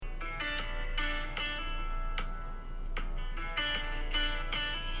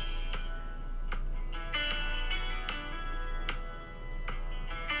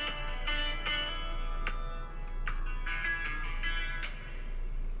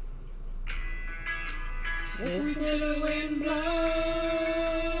Listen to the wind blow,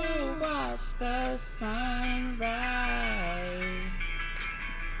 watch the sun rise.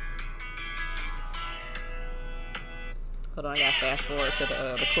 Hold on, I gotta fast forward to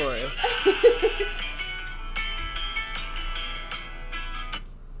the chorus.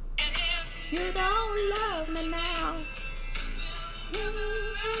 You don't love me now.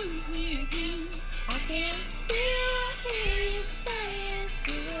 I can still hear you saying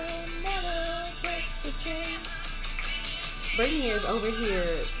you will never break the chain. Brittany is over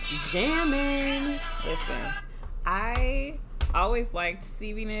here jamming. Listen, I always liked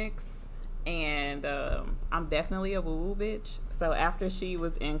Stevie Nicks, and I'm definitely a woo-woo bitch. So after she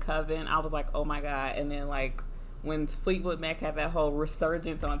was in Coven, I was like, oh my God. And then like when Fleetwood Mac had that whole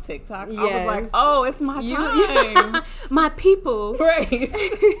resurgence on TikTok, I was like, oh, it's my time. My people. Right.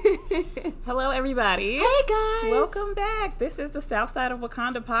 Hello, everybody. Hey, guys. Welcome back. This is the South Side of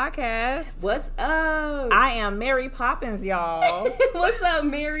Wakanda podcast. What's up? I am Mary Poppins, y'all. What's up,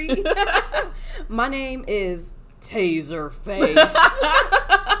 Mary? My name is Taserface.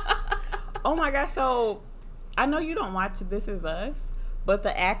 Oh my God. So I know you don't watch This Is Us, but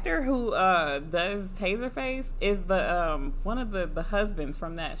the actor who does Taserface is the one of the husbands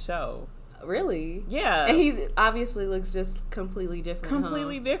from that show. Really? Yeah. And he obviously looks just completely different.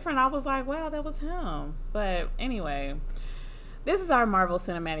 Completely different. I was like, wow, that was him. But anyway, this is our Marvel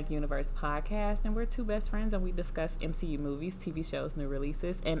Cinematic Universe podcast, and we're two best friends, and we discuss MCU movies, TV shows, new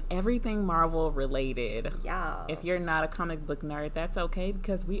releases, and everything Marvel related. Yeah. If you're not a comic book nerd, that's okay,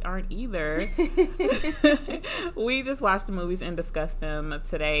 because we aren't either. We just watched the movies and discussed them.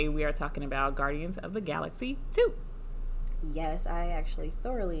 Today, we are talking about Guardians of the Galaxy 2. Yes, I actually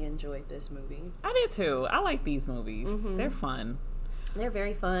thoroughly enjoyed this movie. I did too. I like these movies. Mm-hmm. They're fun. They're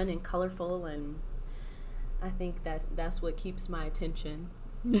very fun and colorful, and I think that's what keeps my attention.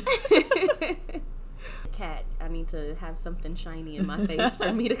 Cat, I need to have something shiny in my face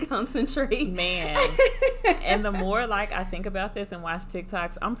for me to concentrate. Man. And the more like I think about this and watch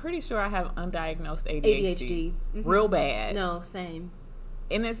TikToks, I'm pretty sure I have undiagnosed ADHD. Mm-hmm. Real bad. No, same.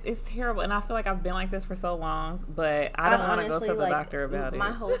 And it's terrible, and I feel like I've been like this for so long, but I don't want to go to the doctor about it.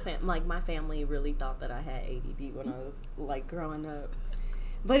 My whole my family really thought that I had ADD when I was like growing up.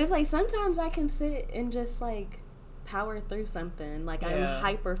 But it's like sometimes I can sit and just like power through something. Like I'm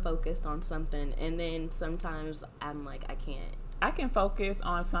hyper focused on something, and then sometimes I'm like I can't. I can focus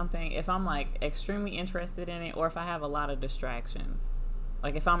on something if I'm like extremely interested in it, or if I have a lot of distractions.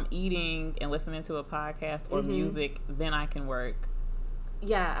 Like if I'm eating and listening to a podcast or music, then I can work.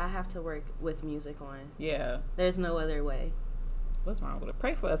 Yeah, I have to work with music on. Yeah. There's no other way. What's wrong with it?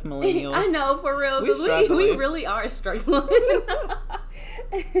 Pray for us millennials. I know, for real, because we really are struggling.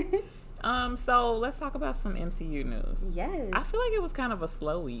 So let's talk about some MCU news. Yes. I feel like it was kind of a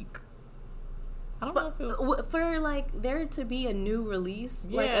slow week. I don't know if it was... For, like, there to be a new release,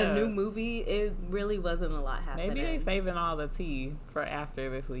 like a new movie, it really wasn't a lot happening. Maybe they saving all the tea for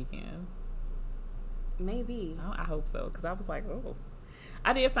after this weekend. Maybe. I hope so, because I was like, oh.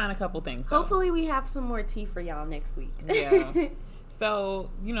 I did find a couple things, though. Hopefully we have some more tea for y'all next week. Yeah.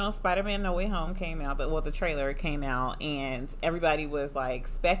 So, Spider-Man No Way Home came out. The trailer came out, and everybody was, like,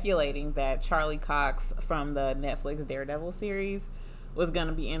 speculating that Charlie Cox from the Netflix Daredevil series was going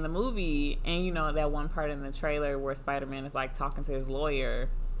to be in the movie. And, that one part in the trailer where Spider-Man is, like, talking to his lawyer,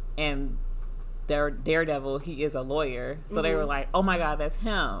 and Daredevil, he is a lawyer. So they were like, oh, my God, that's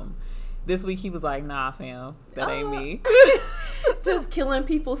him. This week he was like, nah, fam, that ain't me. Just killing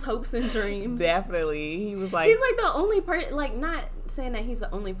people's hopes and dreams. Definitely. He was like... He's like the only person, like, not saying that he's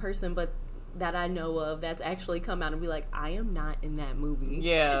the only person, but that I know of that's actually come out and be like, I am not in that movie.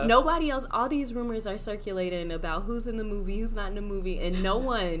 Yeah. Nobody else, all these rumors are circulating about who's in the movie, who's not in the movie, and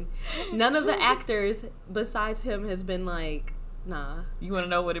none of the actors besides him has been like, nah. You want to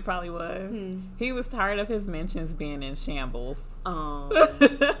know what it probably was? He was tired of his mentions being in shambles. I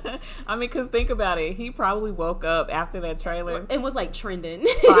mean, because think about it. He probably woke up after that trailer. It was like trending.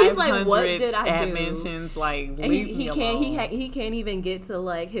 He's like, what did I do? Mentions, like, and he can't even get to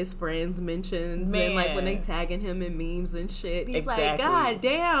like his friends' mentions. Man. And like when they tagging him in memes and shit. He's like, God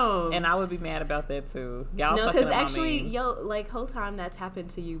damn. And I would be mad about that too. Y'all no, because actually, whole time that's happened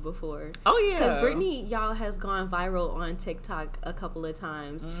to you before. Oh yeah. Because Brittany, has gone viral on TikTok a couple of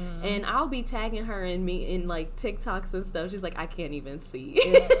times, and I'll be tagging her in like TikToks and stuff. She's like, I can't even see.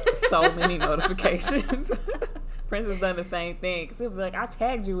 It's so many notifications. Prince has done the same thing, because he'll be like, I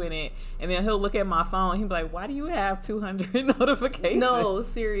tagged you in it, and then he'll look at my phone, he'll be like, why do you have 200 notifications? No,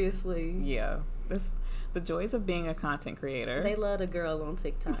 seriously. Yeah. The joys of being a content creator. They love a girl on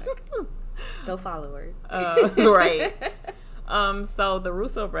TikTok. Go follow her. Right. So the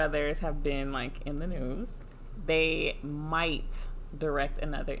Russo brothers have been like in the news they might direct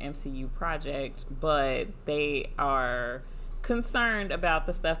another MCU project, but they are concerned about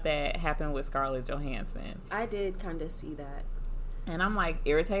the stuff that happened with Scarlett Johansson. I did kind of see that. And I'm like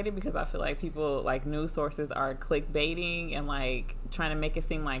irritated because I feel like people, like news sources, are clickbaiting and like trying to make it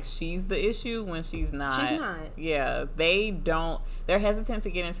seem like she's the issue when she's not. She's not. Yeah, they're hesitant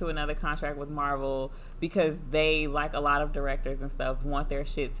to get into another contract with Marvel because they, like a lot of directors and stuff, want their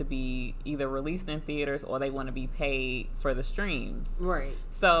shit to be either released in theaters or they want to be paid for the streams. Right.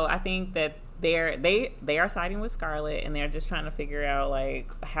 So I think that they are siding with Scarlett and they're just trying to figure out like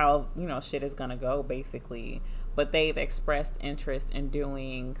how, you know, shit is gonna go basically. But they've expressed interest in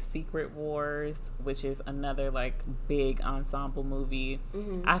doing Secret Wars, which is another like big ensemble movie.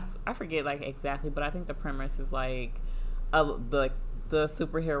 Mm-hmm. I forget like exactly, but I think the premise is like the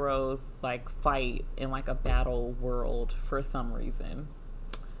superheroes like fight in like a battle world for some reason.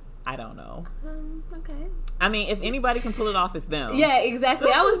 I don't know. Okay. I mean, if anybody can pull it off, it's them. Yeah, exactly.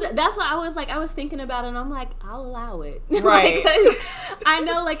 That's what I was thinking about it, and I'm like, I'll allow it. Right. Because I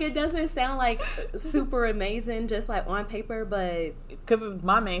know, like, it doesn't sound like super amazing just like on paper, but because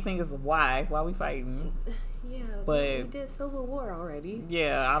my main thing is why we fighting. Yeah, but we did Civil War already.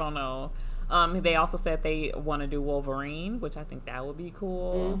 Yeah, I don't know. They also said they want to do Wolverine, which I think that would be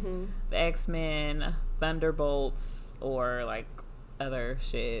cool. Mm-hmm. The X-Men, Thunderbolts, or like other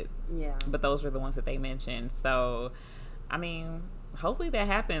shit. Yeah. But those were the ones that they mentioned. So, I mean, hopefully that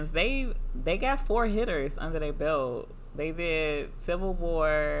happens. They got 4 hitters under their belt. They did Civil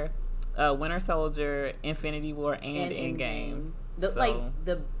War, Winter Soldier, Infinity War, and Endgame. Like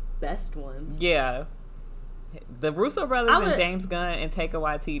the best ones. Yeah. The Russo brothers and James Gunn and Taika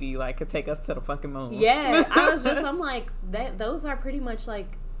Waititi like could take us to the fucking moon. Yeah. I'm like those are pretty much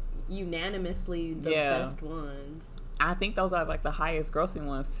like unanimously the best ones. I think those are like the highest grossing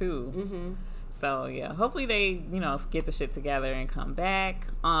ones too. Mm-hmm. So yeah, hopefully they, you know, get the shit together and come back.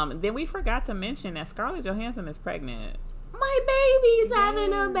 Then we forgot to mention that Scarlett Johansson is pregnant. My baby's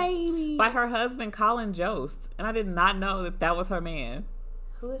having a baby by her husband Colin Jost, and I did not know that was her man.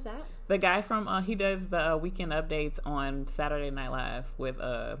 Who is that? The guy from he does the weekend updates on Saturday Night Live with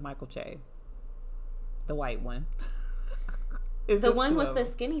Michael Che, the white one. The one with the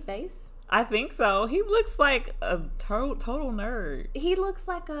skinny face. I think so. He looks like a total nerd. He looks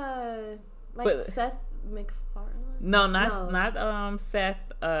like Seth MacFarlane. No, not Seth.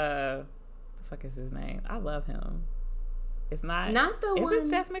 The fuck is his name? I love him. It's not the one. Is it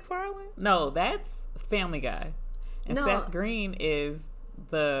Seth MacFarlane? No, that's Family Guy. And Seth Green is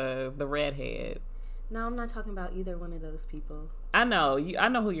the redhead. No, I'm not talking about either one of those people. I know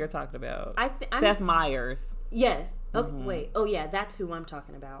who you're talking about. Seth Meyers. Yes. Okay. Mm-hmm. Wait. Oh yeah, that's who I'm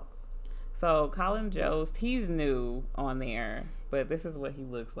talking about. So Colin Jost, he's new on there, but this is what he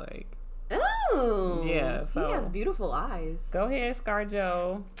looks like. Oh, yeah. So he has beautiful eyes. Go ahead,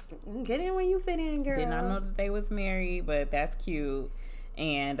 ScarJo. Get in when you fit in, girl. Did not know that they was married, but that's cute.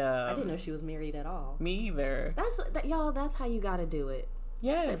 And I didn't know she was married at all. Me either. Y'all. That's how you got to do it.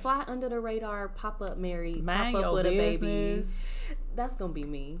 Yes. Fly under the radar, pop up married, Mind pop up with business. A baby. That's gonna be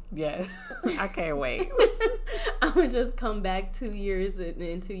me. Yes. I can't wait. I'm gonna just come back 2 years, and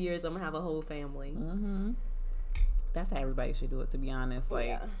in 2 years I'm gonna have a whole family. Mm-hmm. That's how everybody should do it, to be honest. Like,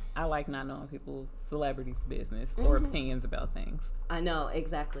 yeah. I like not knowing people's celebrities' business or opinions about things. I know,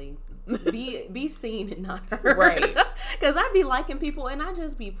 exactly. Be seen and not heard. Right. Because I be liking people, and I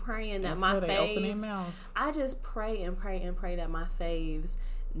just be praying that my faves, I just pray and pray and pray that my faves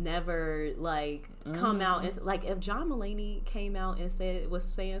never like come out and like if John Mulaney came out and was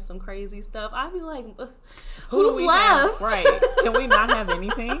saying some crazy stuff, I'd be like, who's left? Right. Can we not have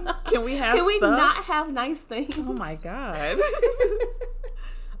anything? Can we not have nice things? Oh my God.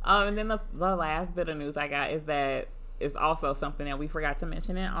 And then the last bit of news I got is that it's also something that we forgot to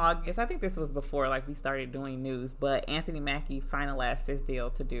mention in August. I think this was before like we started doing news, but Anthony Mackie finalized his deal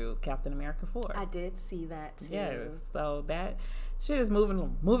to do Captain America 4. I did see that too. Yes. So that shit is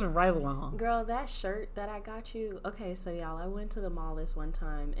moving right along. Girl, that shirt that I got you. Okay, so y'all, I went to the mall this one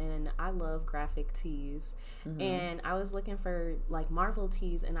time, and I love graphic tees. Mm-hmm. And I was looking for like Marvel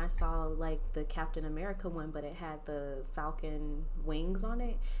tees, and I saw like the Captain America one, but it had the Falcon wings on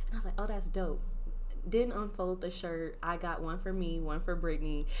it. And I was like, oh, that's dope. Didn't unfold the shirt. I got one for me, one for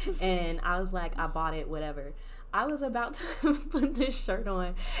Brittany, and I was like, I bought it, whatever. I was about to put this shirt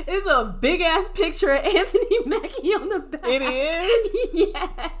on. It's a big ass picture of Anthony Mackie on the back. It is?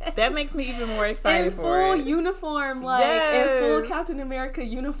 Yes. That makes me even more excited for it. In full uniform, like in full Captain America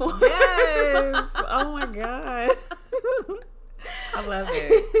uniform. Yes. Oh my God. I love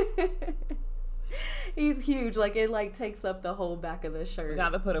it. He's huge. Like, it, like, takes up the whole back of the shirt. We got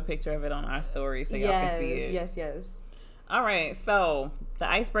to put a picture of it on our story so y'all can see it. Yes. All right, so the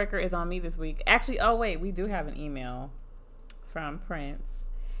icebreaker is on me this week. Actually, oh, wait, we do have an email from Prince.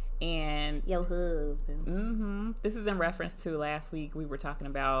 And your husband. This is in reference to last week. We were talking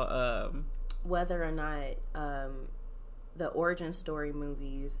about whether or not the origin story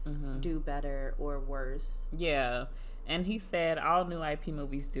movies do better or worse. Yeah. And he said all new IP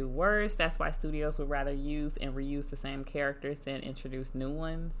movies do worse. That's why studios would rather use and reuse the same characters than introduce new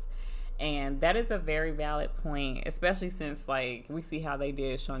ones. And that is a very valid point, especially since, like, we see how they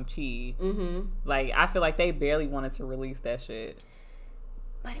did Shang-Chi. Like, I feel like they barely wanted to release that shit.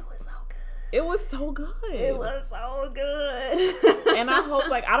 But it was so good. It was so good. It was so good. And I hope,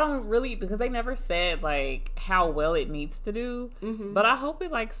 like, I don't really, because they never said, like, how well it needs to do. But I hope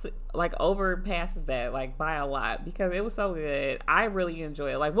it, like overpasses that, like, by a lot. Because it was so good. I really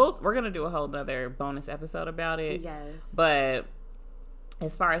enjoy it. Like, we're going to do a whole nother bonus episode about it. Yes. But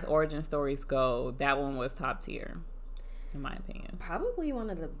as far as origin stories go, that one was top tier, in my opinion. Probably one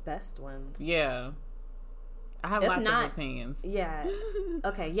of the best ones. Yeah. I have lots of opinions. Yeah.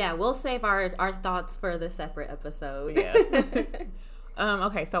 Okay, yeah, we'll save our thoughts for the separate episode. Yeah.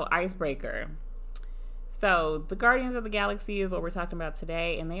 Okay, so Icebreaker. So the Guardians of the Galaxy is what we're talking about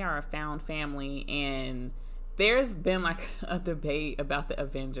today, and they are a found family, and there's been like a debate about the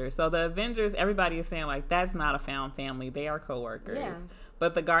Avengers. So the Avengers, everybody is saying like that's not a found family. They are coworkers. Yeah.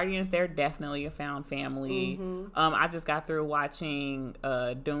 But the Guardians, they're definitely a found family. I just got through watching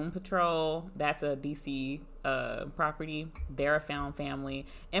Doom Patrol. That's a DC property. They're a found family.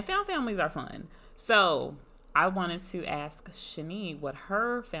 And found families are fun. So I wanted to ask Shani what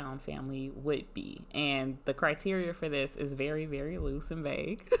her found family would be. And the criteria for this is very, very loose and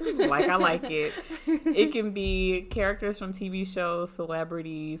vague. Like I like it. It can be characters from TV shows,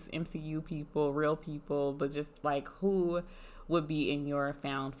 celebrities, MCU people, real people, but just like who would be in your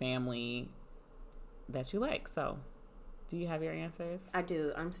found family that you like. So, do you have your answers? I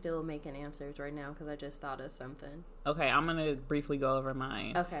do. I'm still making answers right now because I just thought of something. Okay, I'm going to briefly go over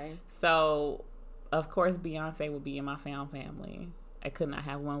mine. Okay. So, of course, Beyonce would be in my found family. I could not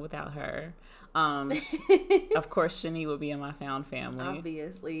have one without her. Of course, Shani would be in my found family.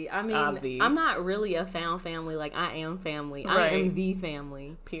 Obviously. I mean, I'm not really a found family. Like, I am family. Right. I am the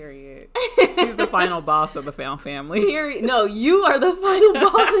family. Period. She's the final boss of the found family. Period. No, you are the final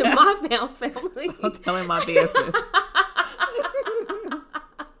boss in my found family. I'm telling my business.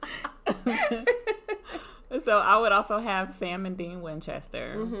 So I would also have Sam and Dean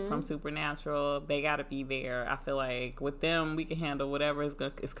Winchester from Supernatural. They got to be there. I feel like with them, we can handle whatever is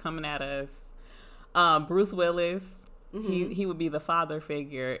coming at us. Bruce Willis, he would be the father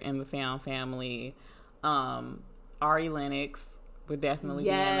figure in the found family. Ari Lennox would definitely be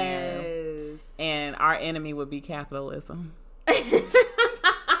in there. And our enemy would be capitalism.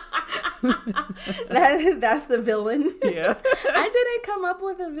 That's the villain. Yeah. I didn't come up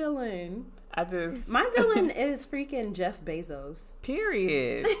with a villain. My villain is freaking Jeff Bezos.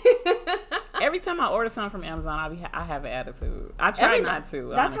 Period. Every time I order something from Amazon, I have an attitude. I try not to.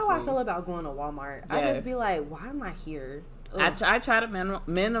 That's honestly. how I feel about going to Walmart. Yes. I just be like, why am I here? I try to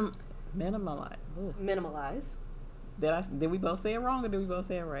minimalize. Minimalize. Did we both say it wrong or did we both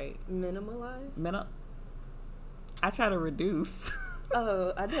say it right? Minimalize. I try to reduce.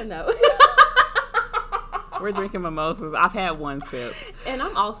 Oh, I didn't know. We're drinking mimosas. I've had one sip. And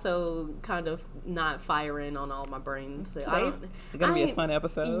I'm also kind of not firing on all my brains. So it's going to be a fun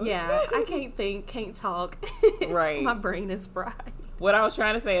episode. Yeah. I can't think, can't talk. Right. My brain is fried. What I was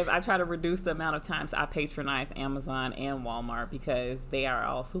trying to say is I try to reduce the amount of times I patronize Amazon and Walmart because they are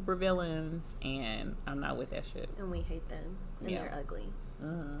all super villains and I'm not with that shit. And we hate them. And they're ugly.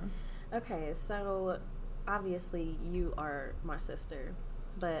 Okay, so obviously you are my sister.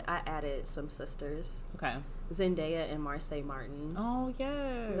 But I added some sisters. Okay. Zendaya and Marsai Martin. Oh,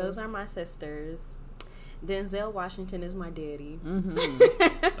 yes. Those are my sisters. Denzel Washington is my daddy.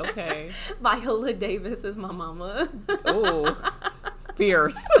 Okay. Viola Davis is my mama. Oh,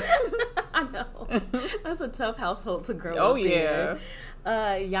 fierce. I know. That's a tough household to grow up in. Oh,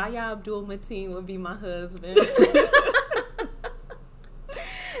 yeah. Yahya Abdul-Mateen would be my husband.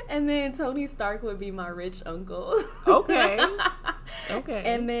 And then Tony Stark would be my rich uncle. Okay. Okay.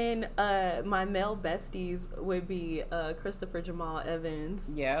 And then my male besties would be Christopher Jamal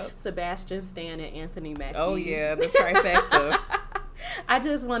Evans, Sebastian Stan, and Anthony Mackie. Oh, yeah, the trifecta. I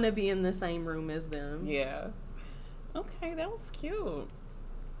just want to be in the same room as them. Yeah. Okay, that was cute. All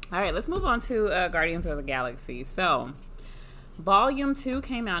right, let's move on to Guardians of the Galaxy. So, Volume 2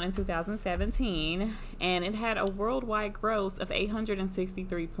 came out in 2017, and it had a worldwide gross of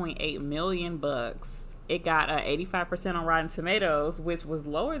 $863.8 million. It got 85% on Rotten Tomatoes, which was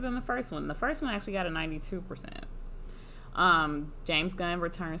lower than the first one. The first one actually got a 92%. James Gunn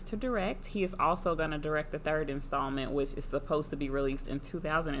returns to direct. He is also going to direct the third installment, which is supposed to be released in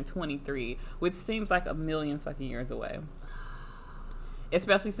 2023, which seems like a million fucking years away.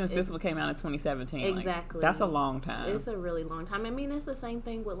 Especially since this one came out in 2017. Exactly. Like, that's a long time. It's a really long time. I mean, it's the same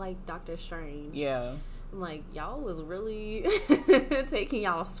thing with, like, Doctor Strange. Yeah. I'm like, y'all was really taking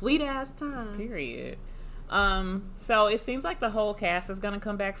y'all sweet-ass time. Period. So it seems like the whole cast is going to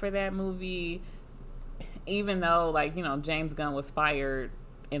come back for that movie, even though, like, you know, James Gunn was fired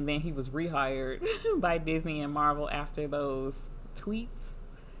and then he was rehired by Disney and Marvel after those tweets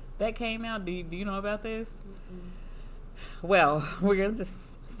that came out. Do you know about this? Mm-mm. Well, we're going to just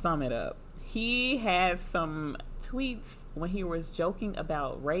sum it up. He had some tweets when he was joking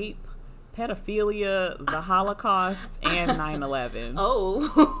about rape, pedophilia, the Holocaust, and 9/11.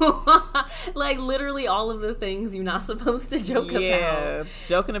 Oh. Like, literally all of the things you're not supposed to joke about. Yeah,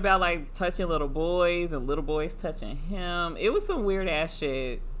 joking about, like, touching little boys and little boys touching him. It was some weird-ass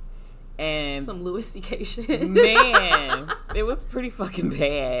shit. And some Louis C.K. shit. Man, it was pretty fucking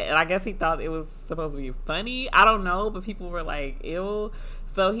bad. And I guess he thought it was supposed to be funny. I don't know, but people were like, ew.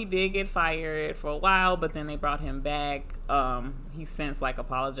 So he did get fired for a while, but then they brought him back. He since, like,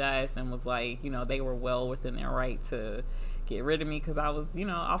 apologized and was like, you know, they were well within their right to get rid of me because I was, you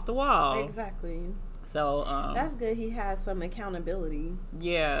know, off the wall. Exactly. So that's good. He has some accountability.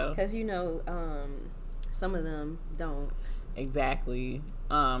 Yeah. Because, you know, some of them don't. Exactly.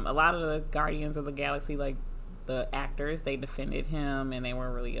 A lot of the Guardians of the Galaxy, like, the actors, they defended him and they were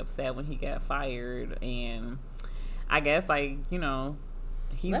really upset when he got fired. And I guess, like, you know,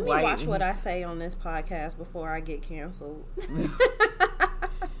 he's Let me white. Watch what I say on this podcast before I get canceled.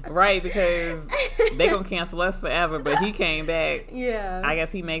 Right, because they gonna cancel us forever, but he came back. Yeah. I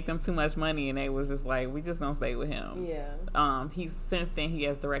guess he made them too much money and they was just like, we just gonna stay with him. Yeah. He's since then he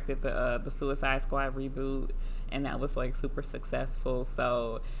has directed the Suicide Squad reboot, and that was, like, super successful.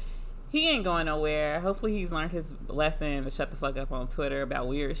 So he ain't going nowhere. Hopefully he's learned his lesson to shut the fuck up on Twitter about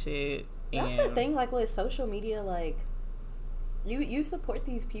weird shit. That's the thing, like, with social media, like, you support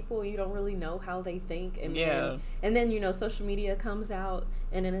these people and you don't really know how they think, and then you know, social media comes out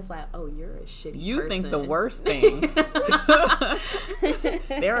and then it's like, oh, you're a shitty person. Think the worst things.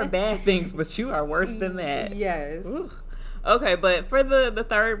 There are bad things, but you are worse than that. Yes. Ooh. Okay, but for the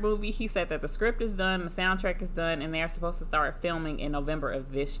third movie, he said that the script is done, the soundtrack is done, and they're supposed to start filming in November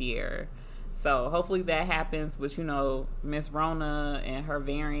of this year. So hopefully that happens. But, you know, Miss Rona and her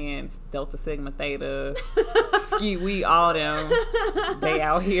variants, Delta Sigma Theta, Ski Wee, all them, they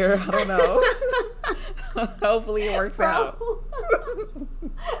out here. I don't know. Hopefully it works out.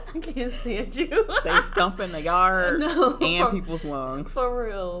 I can't stand you. They stump in the yard and people's lungs. For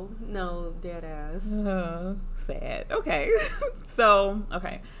real. No, dead ass. Sad. Okay. So,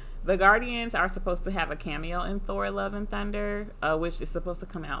 the Guardians are supposed to have a cameo in Thor: Love and Thunder, which is supposed to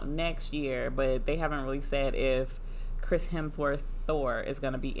come out next year, but they haven't really said if Chris Hemsworth's Thor is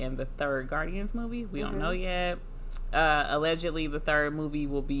going to be in the third Guardians movie. We don't know yet. Allegedly, the third movie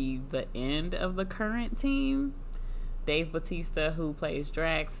will be the end of the current team. Dave Bautista, who plays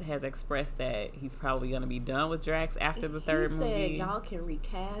Drax, has expressed that he's probably going to be done with Drax after the third movie. He said, y'all can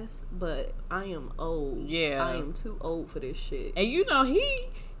recast, but I am old. Yeah. I am too old for this shit. And, you know,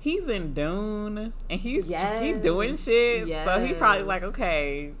 he's in Dune, and he's doing shit. Yes. So he probably like,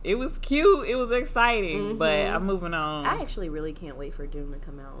 okay, it was cute, it was exciting, but I'm moving on. I actually really can't wait for Dune to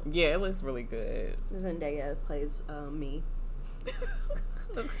come out. Yeah, it looks really good. Zendaya plays me.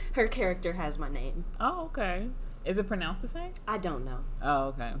 Her character has my name. Oh, okay. Is it pronounced the same? I don't know. Oh,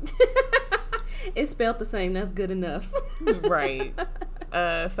 okay. It's spelled the same. That's good enough. Right.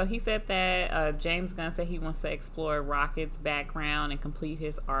 So he said that James Gunn said he wants to explore Rocket's background and complete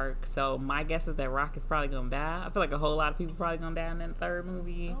his arc. So my guess is that Rocket's probably going to die. I feel like a whole lot of people probably going to die in that third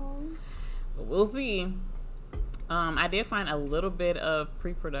movie. Oh. But we'll see. I did find a little bit of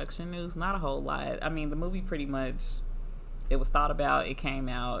pre-production news. Not a whole lot. I mean, the movie pretty much... It was thought about. It came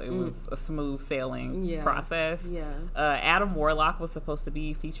out. It was a smooth sailing process. Yeah. Adam Warlock was supposed to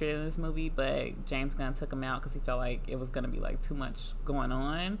be featured in this movie, but James Gunn took him out because he felt like it was going to be like too much going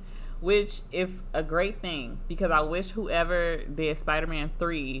on, which is a great thing because I wish whoever did Spider-Man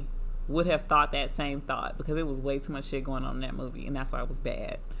 3 would have thought that same thought because it was way too much shit going on in that movie, and that's why it was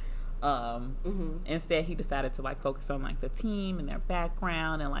bad. Instead, he decided to like focus on like the team and their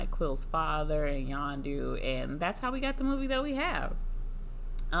background and like Quill's father and Yondu, and that's how we got the movie that we have.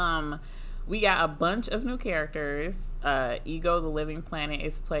 We got a bunch of new characters. Ego the Living Planet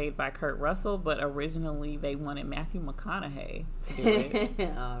is played by Kurt Russell, but originally they wanted Matthew McConaughey to do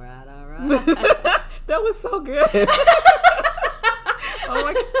it. all right. That was so good. Oh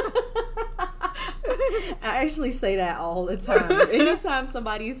my God. I actually say that all the time. Anytime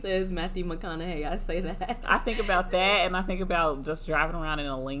somebody says Matthew McConaughey, I say that. I think about that, and I think about just driving around in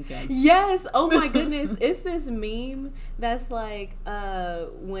a Lincoln. Yes. Oh my goodness. It's this meme that's like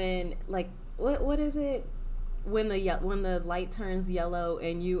when like what is it? When the light turns yellow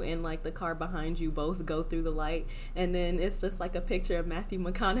and you and like the car behind you both go through the light, and then it's just like a picture of Matthew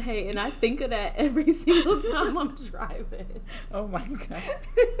McConaughey, and I think of that every single time I'm driving. Oh my God.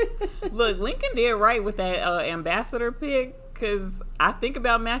 Look, Lincoln did right with that ambassador pick, because I think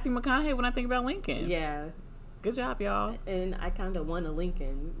about Matthew McConaughey when I think about Lincoln. Yeah. Good job, y'all. And I kind of want a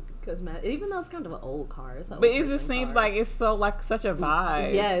Lincoln. Because even though it's kind of an old car, but it just seems like it's so like such a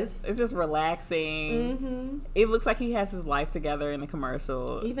vibe. Yes, it's just relaxing. Mm-hmm. It looks like he has his life together in the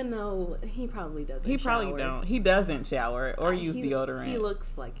commercial. Even though he probably doesn't. He probably don't. He doesn't shower or use deodorant. He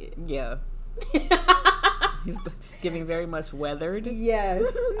looks like it. Yeah. He's giving very much weathered. Yes,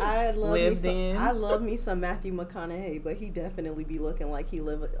 I love me some Matthew McConaughey, but he definitely be looking like he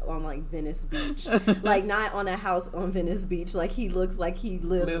live on like Venice Beach, like not on a house on Venice Beach. Like he looks like he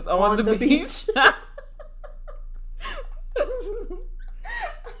lives on the beach.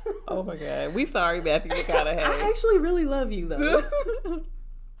 Oh my God, we sorry, Matthew McConaughey. I actually really love you though.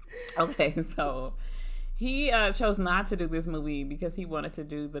 Okay, so. He chose not to do this movie because he wanted to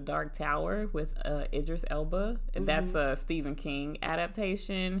do The Dark Tower with Idris Elba. And that's a Stephen King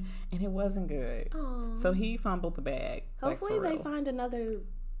adaptation. And it wasn't good. Aww. So he fumbled the bag. Hopefully they find another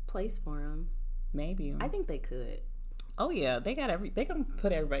place for him. Maybe. I think they could. Oh yeah, they gonna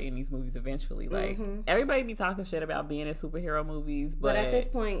put everybody in these movies eventually. Like everybody be talking shit about being in superhero movies, but at this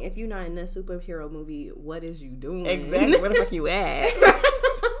point, if you're not in a superhero movie, what is you doing? Exactly. Where the fuck you at?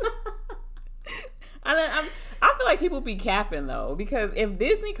 I feel like people be capping though, because if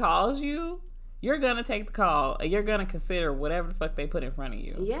Disney calls you, you're gonna take the call and you're gonna consider whatever the fuck they put in front of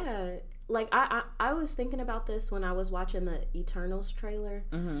you. Yeah, like I was thinking about this when I was watching the Eternals trailer,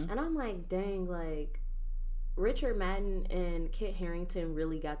 and I'm like, dang, like Richard Madden and Kit Harington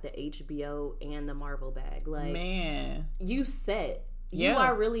really got the HBO and the Marvel bag. Like, man, you set. You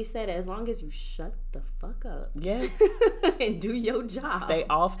are really set as long as you shut the fuck up. Yes. And do your job. Stay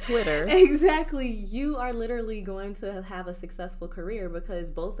off Twitter. Exactly. You are literally going to have a successful career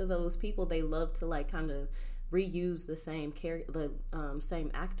because both of those people, they love to like kind of reuse the same same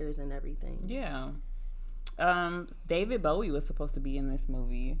actors and everything. Yeah. David Bowie was supposed to be in this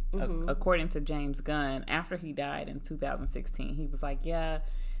movie. According to James Gunn, after he died in 2016, he was like, yeah,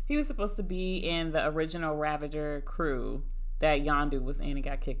 he was supposed to be in the original Ravager crew that Yondu was in and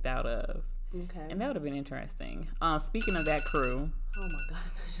got kicked out of. Okay. And that would have been interesting. Speaking of that crew. Oh my God,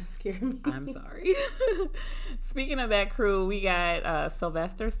 that just scared me. I'm sorry. Speaking of that crew, we got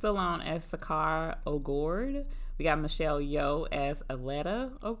Sylvester Stallone as Sakaar O'Gord. We got Michelle Yeoh as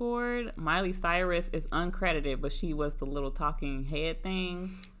Aletta O'Gord. Miley Cyrus is uncredited, but she was the little talking head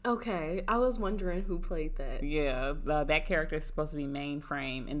thing. Okay, I was wondering who played that. Yeah, that character is supposed to be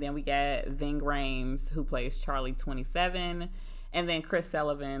Mainframe. And then we got Ving Rhames, who plays Charlie 27. And then Chris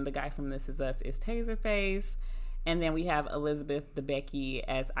Sullivan, the guy from This Is Us, is Taserface. And then we have Elizabeth Debicki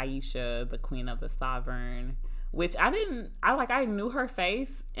as Aisha, the Queen of the Sovereign. Which I knew her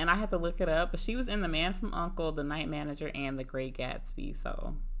face, and I had to look it up. But she was in The Man from U.N.C.L.E., The Night Manager, and The Great Gatsby.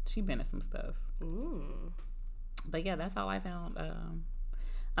 So she been in some stuff. But yeah, that's all I found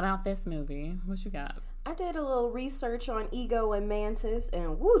about this movie. What you got? I did a little research on Ego and Mantis,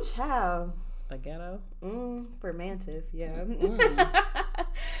 and woo, child. The ghetto? For Mantis, yeah.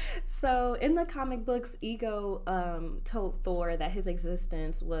 So, in the comic books, Ego told Thor that his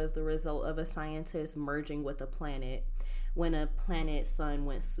existence was the result of a scientist merging with a planet when a planet's sun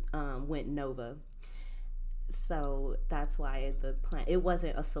went nova. So that's why the planet, it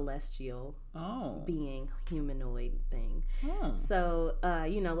wasn't a celestial being, humanoid thing. So,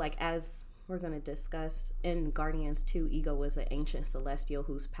 like as we're going to discuss in Guardians 2, Ego was an ancient celestial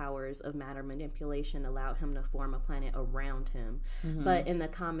whose powers of matter manipulation allowed him to form a planet around him. But in the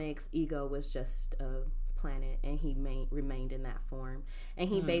comics, Ego was just a planet, and he remained in that form. And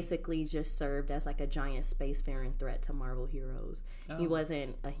he basically just served as like a giant spacefaring threat to Marvel heroes. He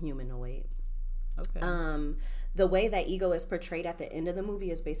wasn't a humanoid. Okay. The way that Ego is portrayed at the end of the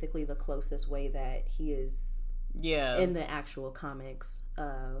movie is basically the closest way that he is in the actual comics.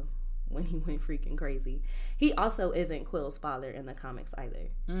 When he went freaking crazy. He also isn't Quill's father in the comics either.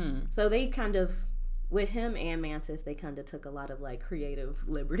 So they kind of, with him and Mantis, they kind of took a lot of like creative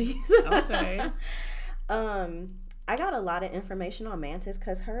liberties. Okay. I got a lot of information on Mantis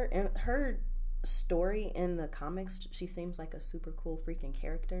because her story in the comics, she seems like a super cool freaking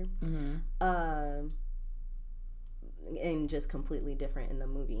character. and just completely different in the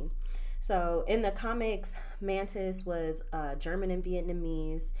movie. So in the comics, Mantis was German and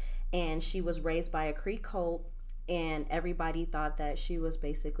Vietnamese, and she was raised by a Cree cult, and everybody thought that she was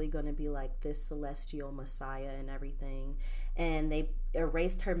basically going to be like this celestial messiah and everything. And they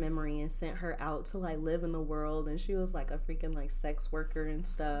erased her memory and sent her out to like live in the world, and she was like a freaking like sex worker and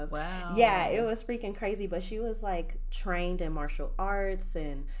stuff. Wow. Yeah, it was freaking crazy, but she was like trained in martial arts,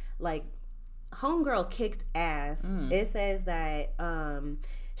 and like homegirl kicked ass. It says that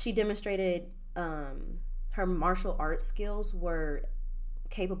she demonstrated her martial arts skills were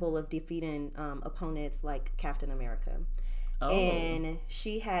capable of defeating opponents like Captain America. Oh. And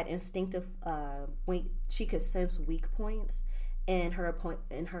she had instinctive she could sense weak points in her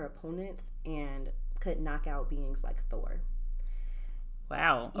opponents and could knock out beings like Thor.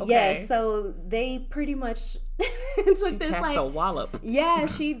 Wow. Okay. Yeah, so they pretty much took this like a wallop. Yeah,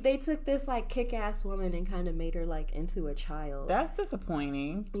 they took this like kick-ass woman and kind of made her like into a child. That's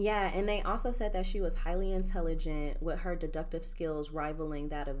disappointing. Yeah, and they also said that she was highly intelligent with her deductive skills rivaling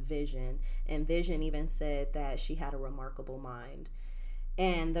that of Vision. And Vision even said that she had a remarkable mind.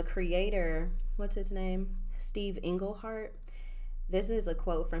 And the creator, what's his name? Steve Englehart. This is a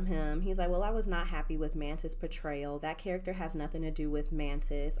quote from him. He's like, well, I was not happy with Mantis' portrayal. That character has nothing to do with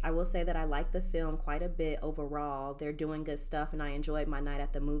Mantis. I will say that I like the film quite a bit overall. They're doing good stuff, and I enjoyed my night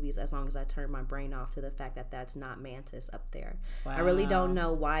at the movies as long as I turned my brain off to the fact that that's not Mantis up there. Wow. I really don't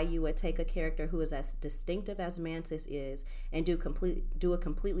know why you would take a character who is as distinctive as Mantis is and do a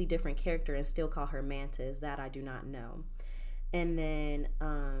completely different character and still call her Mantis. That I do not know. And then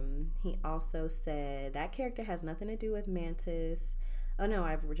he also said that character has nothing to do with Mantis. Oh no,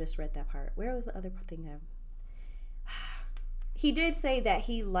 I've just read that part. Where was the other thing? He did say that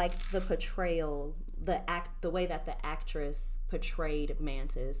he liked the portrayal, the way that the actress portrayed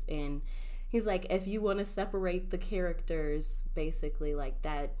Mantis, and he's like, if you want to separate the characters, basically like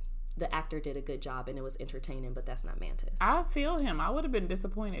that. The actor did a good job and it was entertaining, but that's not Mantis. I feel him. I would have been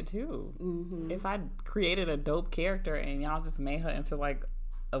disappointed too if I created a dope character and y'all just made her into like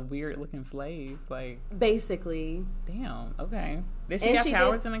a weird looking slave. Like basically. Damn. Okay. Did she have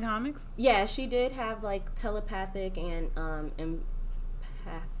powers in the comics? Yeah, she did have like telepathic and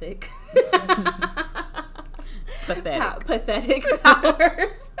empathic. Pathetic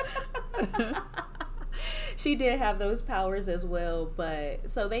powers. She did have those powers as well, but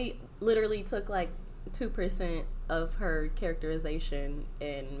so they literally took like 2% of her characterization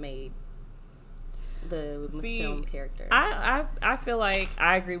and made the film character. I feel like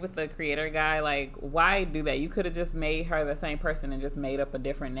I agree with the creator guy. Like, why do that? You could have just made her the same person and just made up a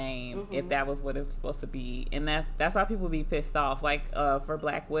different name if that was what it was supposed to be. And that's why people be pissed off. Like for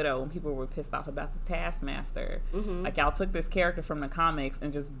Black Widow, when people were pissed off about the Taskmaster, like y'all took this character from the comics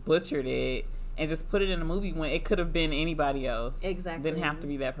and just butchered it. And just put it in a movie when it could have been anybody else. Exactly. Didn't have to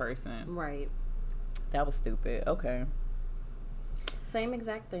be that person. Right. That was stupid. Okay. Same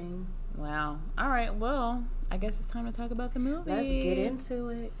exact thing. Wow. All right. Well, I guess it's time to talk about the movie. Let's get into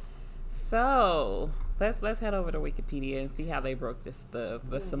it. So, let's head over to Wikipedia and see how they broke the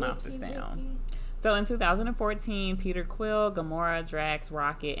synopsis down. So in 2014, Peter Quill, Gamora, Drax,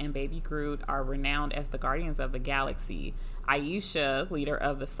 Rocket, and Baby Groot are renowned as the Guardians of the Galaxy. Ayesha, leader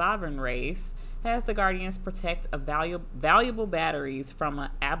of the Sovereign race, has the Guardians protect valuable batteries from an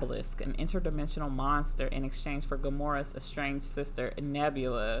Obelisk, an interdimensional monster, in exchange for Gamora's estranged sister,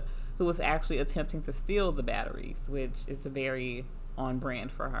 Nebula, who was actually attempting to steal the batteries, which is very on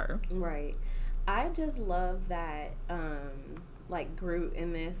brand for her. Right. I just love that like Groot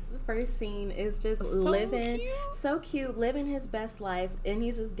in this first scene is just so cute, living his best life, and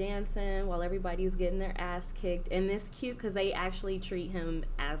he's just dancing while everybody's getting their ass kicked. And it's cute because they actually treat him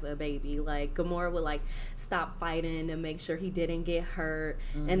as a baby. Like Gamora would like stop fighting to make sure he didn't get hurt,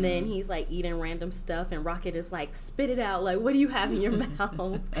 and then he's like eating random stuff, and Rocket is like, spit it out, like what do you have in your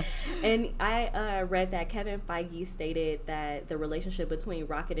mouth? And I read that Kevin Feige stated that the relationship between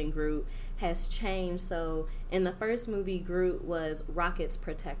Rocket and Groot has changed. So in the first movie, Groot was Rocket's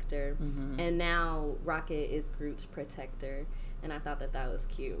protector, and now Rocket is Groot's protector. And I thought that was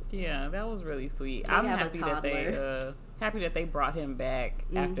cute. Yeah, that was really sweet. I'm happy that they brought him back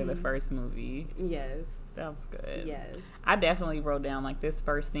after the first movie. Yes. That was good. Yes. I definitely wrote down, like, this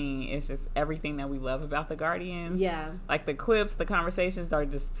first scene is just everything that we love about the Guardians. Yeah. Like, the quips, the conversations are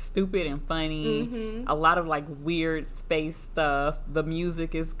just stupid and funny. A lot of, like, weird space stuff. The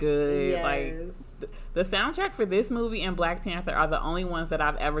music is good. Yes. Like, the soundtrack for this movie and Black Panther are the only ones that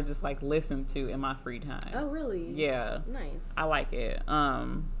I've ever just, like, listened to in my free time. Oh, really? Yeah. Nice. I like it.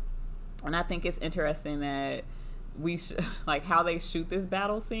 And I think it's interesting that like how they shoot this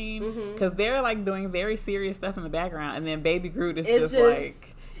battle scene, because they're like doing very serious stuff in the background, and then Baby Groot is just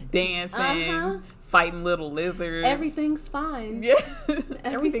like dancing, fighting little lizards. Everything's fine. Yeah,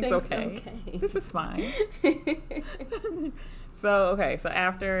 everything's okay. This is fine. So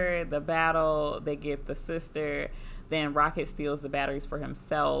after the battle, they get the sister. Then Rocket steals the batteries for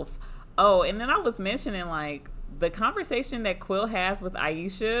himself. Oh, and then I was mentioning, like, the conversation that Quill has with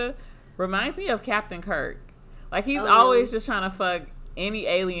Aisha reminds me of Captain Kirk. Like, he's always just trying to fuck any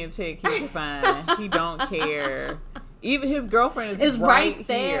alien chick he can find. He don't care. Even his girlfriend is right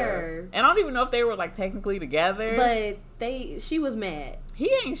there. And I don't even know if they were, like, technically together. But she was mad. He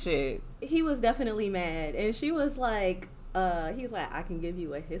ain't shit. He was definitely mad. And she was like, he was like, I can give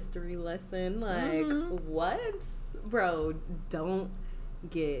you a history lesson. Like, what? Bro, don't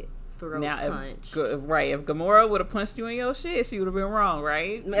get throat punched. Right. If Gamora would have punched you in your shit, she would have been wrong,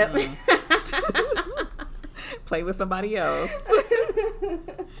 right? Play with somebody else.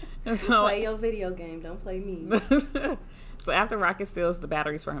 Play your video game. Don't play me. So after Rocket steals the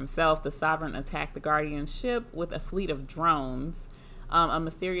batteries for himself, the Sovereign attacked the Guardian ship with a fleet of drones. A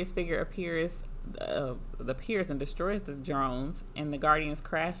mysterious figure appears and destroys the drones, and the Guardians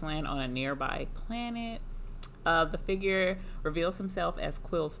crash land on a nearby planet. The figure reveals himself as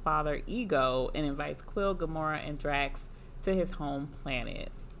Quill's father, Ego, and invites Quill, Gamora, and Drax to his home planet.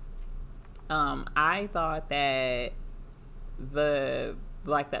 I thought that the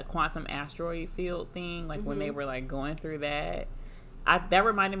quantum asteroid field thing, like when they were like going through that, that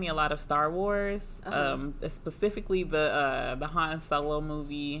reminded me a lot of Star Wars, specifically the Han Solo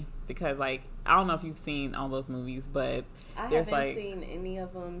movie, because like I don't know if you've seen all those movies, but I haven't seen any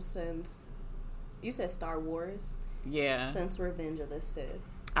of them since. You said Star Wars? Yeah. Since Revenge of the Sith.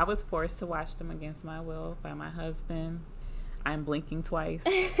 I was forced to watch them against my will by my husband. I'm blinking twice.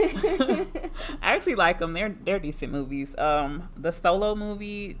 I actually like them. They're decent movies. The Solo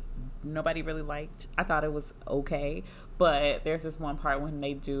movie, nobody really liked. I thought it was okay. But there's this one part when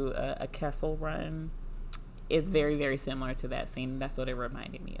they do a Kessel Run. It's very, very similar to that scene. That's what it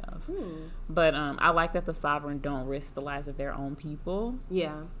reminded me of. But I like that the Sovereign don't risk the lives of their own people.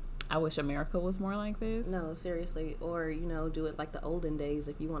 Yeah. I wish America was more like this. No, seriously. Or, do it like the olden days.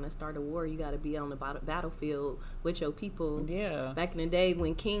 If you want to start a war, you got to be on the battlefield with your people. Yeah. Back in the day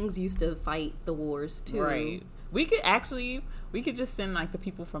when kings used to fight the wars, too. Right. We could just send, like, the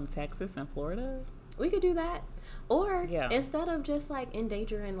people from Texas and Florida. We could do that. Or, instead of just, like,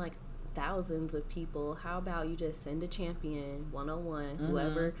 endangering, like, thousands of people, how about you just send a champion, 101,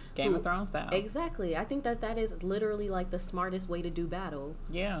 whoever. Game of Thrones style. Exactly. I think that is literally, like, the smartest way to do battle.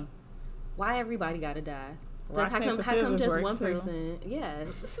 Yeah. Why everybody gotta die? How come just one person? Too. Yeah.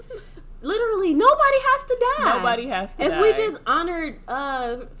 Literally, nobody has to die. Nobody has to die. If we just honored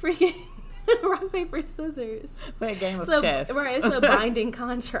freaking rock, paper, scissors. Play a game of chess. Right, it's a binding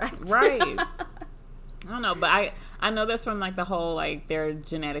contract. Right. I don't know, but I know that's from, like, the whole, like, they're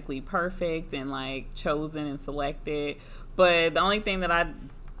genetically perfect and, like, chosen and selected. But the only thing that I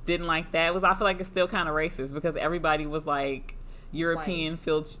didn't like that was I feel like it's still kind of racist because everybody was, like, European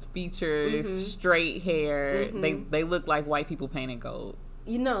features, straight hair. They look like white people painted gold.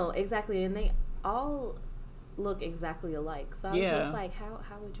 Exactly. And they all look exactly alike. So I was just like, how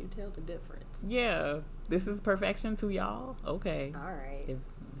would you tell the difference? Yeah. This is perfection to y'all? Okay. All right.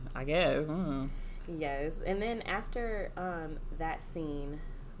 I guess. Yes. And then after that scene,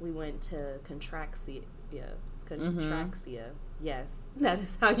 we went to Contraxia. Yes, that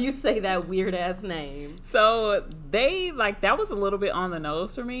is how you say that weird ass name. So that was a little bit on the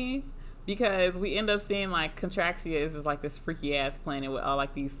nose for me because we end up seeing like Contraxia is like this freaky ass planet with all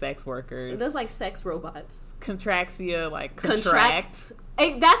like these sex workers. There's like sex robots. Contraxia, like contract.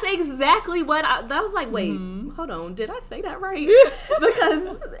 That's exactly what that was like. Wait, hold on. Did I say that right?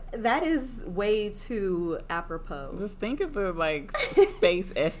 Because that is way too apropos. Just think of the like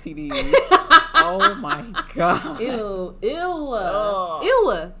space STDs. Oh my god. Ew.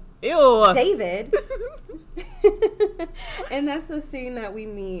 David. And that's the scene that we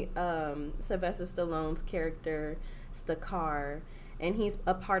meet Sylvester Stallone's character Stakar, and he's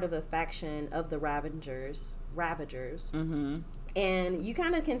a part of a faction of the Ravagers. And you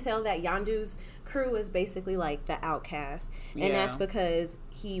kind of can tell that Yondu's crew is basically like the outcast. And that's because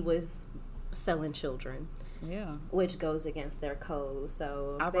he was selling children. Yeah. Which goes against their code.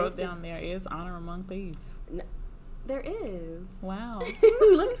 So I wrote down there is honor among thieves. There is. Wow.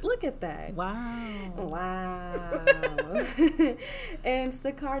 look at that. Wow. And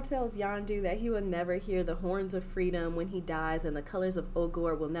Stakar tells Yondu that he will never hear the horns of freedom when he dies, and the colors of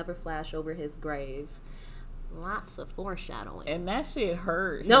Ogor will never flash over his grave. Lots of foreshadowing. And that shit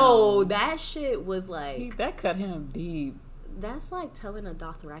hurt. No, that shit was like... that cut him deep. That's like telling a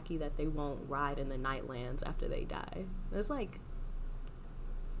Dothraki that they won't ride in the Nightlands after they die. It's like...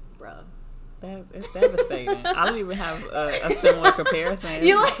 Bruh. It's devastating. I don't even have a similar comparison.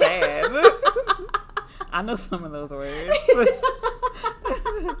 It's sad. I know some of those words.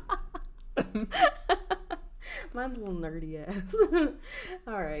 Mine's a little nerdy ass.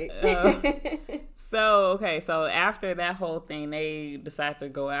 All right. So after that whole thing, they decide to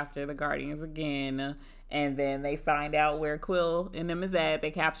go after the Guardians again. And then they find out where Quill and them is at.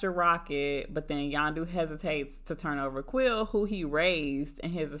 They capture Rocket, but then Yondu hesitates to turn over Quill, who he raised,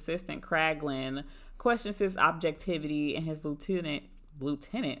 and his assistant Kraglin questions his objectivity, and his lieutenant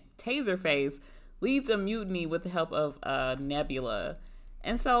Taserface leads a mutiny with the help of Nebula.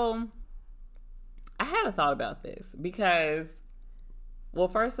 And so I had a thought about this because, well,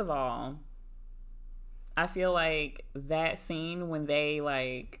 first of all, I feel like that scene when they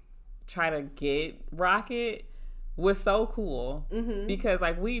like try to get Rocket was so cool because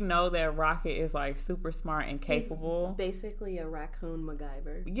like we know that Rocket is like super smart and capable. He's basically a raccoon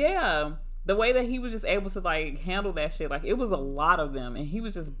MacGyver. Yeah. The way that he was just able to like handle that shit, like it was a lot of them and he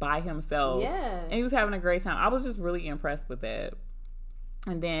was just by himself. Yeah. And he was having a great time. I was just really impressed with that.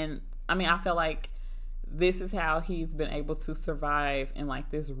 And then, I mean, I feel like this is how he's been able to survive in like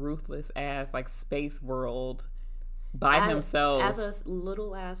this ruthless ass like space world by himself as a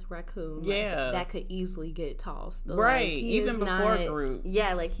little ass raccoon. Yeah, like, that could easily get tossed. Right, like, even before Groot.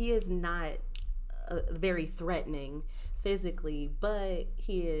 Yeah, like he is not very threatening physically, but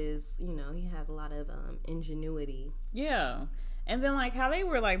he is. You know, he has a lot of ingenuity. Yeah, and then like how they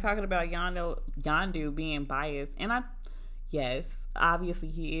were like talking about Yondu being biased, and yes, obviously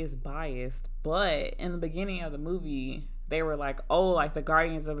he is biased, but in the beginning of the movie, they were like, oh, like the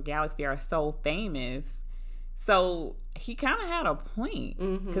Guardians of the Galaxy are so famous. So he kind of had a point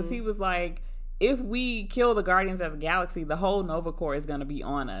because he was like, if we kill the Guardians of the Galaxy, the whole Nova Corps is going to be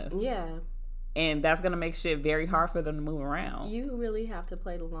on us. Yeah. And that's going to make shit very hard for them to move around. You really have to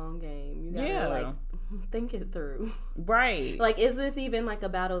play the long game. You got to like think it through. Right. Like, is this even like a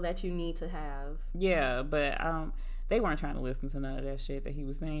battle that you need to have? Yeah, but they weren't trying to listen to none of that shit that he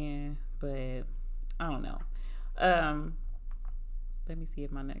was saying. But I don't know. Let me see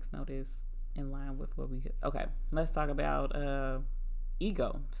if my next note is in line with what we could. Okay, let's talk about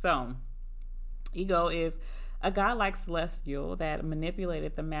Ego. So Ego is a godlike celestial that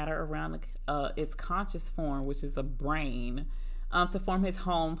manipulated the matter around its conscious form, which is a brain, to form his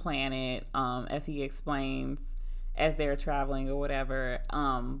home planet, as he explains as they're traveling or whatever.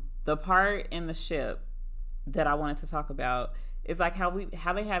 The part in the ship that I wanted to talk about is like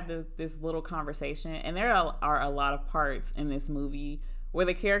how they have this little conversation, and there are a lot of parts in this movie where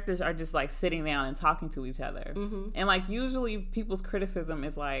the characters are just like sitting down and talking to each other. And like usually people's criticism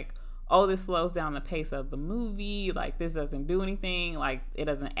is like, oh, this slows down the pace of the movie, like this doesn't do anything, like it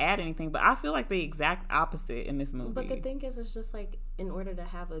doesn't add anything. But I feel like the exact opposite in this movie. But the thing is, it's just like, in order to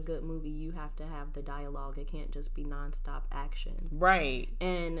have a good movie, you have to have the dialogue. It can't just be nonstop action. Right.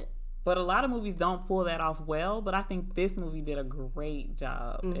 But a lot of movies don't pull that off well, but I think this movie did a great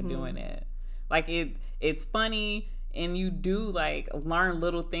job at doing it. Like it's funny, and you do like learn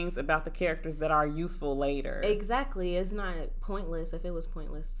little things about the characters that are useful later. Exactly. It's not pointless. If it was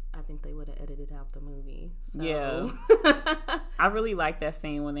pointless, I think they would have edited out the movie. So. Yeah. I really like that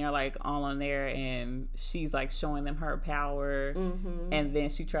scene when they're like all on there and she's like showing them her power, and then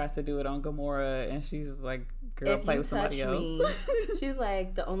she tries to do it on Gamora and she's like, girl, play with somebody else. She's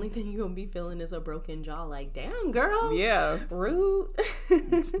like, the only thing you're gonna be feeling is a broken jaw. Like, damn, girl. Yeah. Rude.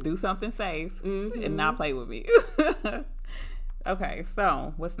 Do something safe and not play with me. Okay,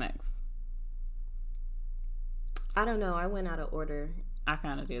 so what's next? I don't know. I went out of order. I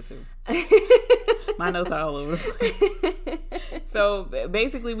kind of did too. My notes are all over. So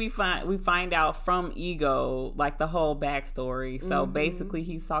basically, we find out from Ego like the whole backstory. So basically,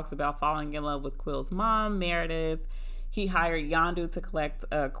 he talks about falling in love with Quill's mom, Meredith. He hired Yondu to collect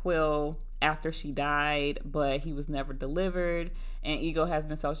Quill after she died, but he was never delivered, and Ego has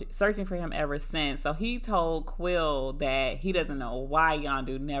been searching for him ever since. So he told Quill that he doesn't know why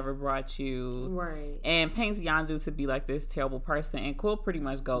Yondu never brought you, right, and paints Yondu to be like this terrible person, and Quill pretty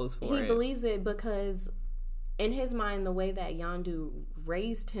much goes for it. He believes it because in his mind, the way that Yondu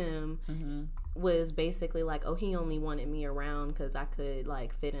raised him was basically like, oh, he only wanted me around because I could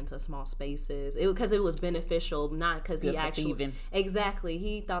like fit into small spaces, because it was beneficial, not because he actually exactly,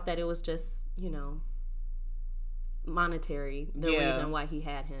 he thought that it was just, you know, monetary, the reason why he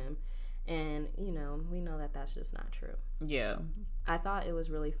had him. And you know, we know that that's just not true. Yeah, I thought it was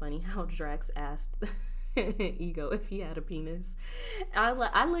really funny how Drax asked Ego, if he had a penis.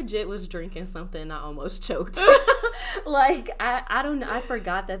 I legit was drinking something and I almost choked. Like, I don't know. I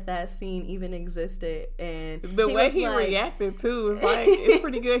forgot that scene even existed. And the way he reacted, too, was like, it's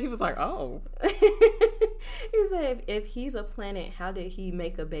pretty good. He was like, oh. He said, if he's a planet, how did he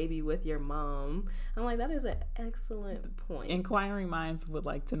make a baby with your mom? I'm like, that is an excellent point. Inquiring minds would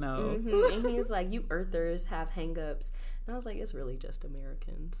like to know. Mm-hmm. And he's like, you Earthers have hang-ups. And I was like, it's really just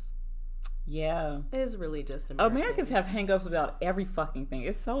Americans. Yeah. It's really just Americans have hang-ups about every fucking thing.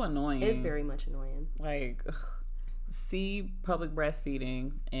 It's so annoying. It's very much annoying. Like, see public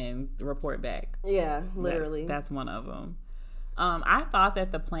breastfeeding and report back. Yeah, literally. That's one of them. I thought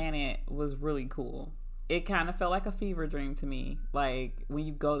that the planet was really cool. It kind of felt like a fever dream to me. Like, when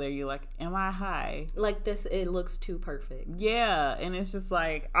you go there, you're like, am I high? Like this, it looks too perfect. Yeah, and it's just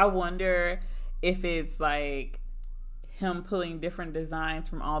like, I wonder if it's like him pulling different designs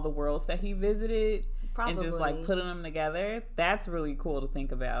from all the worlds that he visited. Probably. And just like putting them together. That's really cool to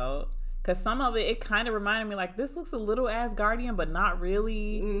think about. Because some of it kind of reminded me, like, this looks a little Asgardian, but not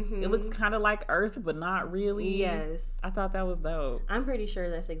really. Mm-hmm. It looks kind of like Earth, but not really. Yes. I thought that was dope. I'm pretty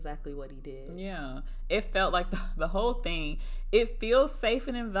sure that's exactly what he did. Yeah. It felt like the whole thing, it feels safe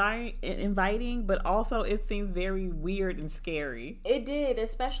and inviting, but also it seems very weird and scary. It did,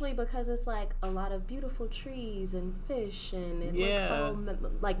 especially because it's like a lot of beautiful trees and fish, and it looks so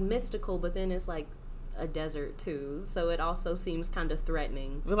like mystical, but then it's like a desert too, so it also seems kind of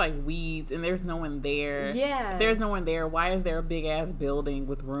threatening. With like weeds, and there's no one there. Yeah, if there's no one there, why is there a big ass building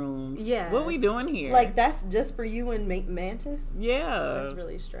with rooms? Yeah, what are we doing here? Like, that's just for you and Mantis? Yeah, that's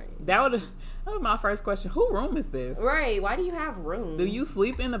really strange. That was my first question. Whose room is this? Right, why do you have rooms? Do you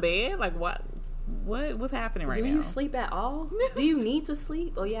sleep in the bed? Like, what's happening right now? Do you sleep at all? Do you need to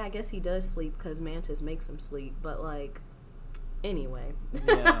sleep? Oh yeah, I guess he does sleep because Mantis makes him sleep, but like, anyway.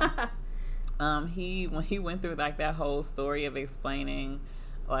 Yeah. When he went through like that whole story of explaining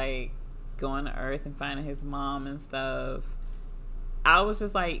like going to Earth and finding his mom and stuff, I was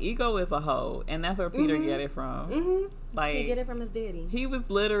just like, Ego is a hoe, and that's where Peter get it from. Mm-hmm. Like, he get it from his daddy. He was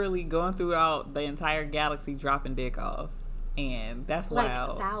literally going throughout the entire galaxy dropping dick off, and that's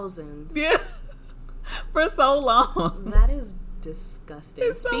wild. Like thousands. Yeah, for so long. That is disgusting.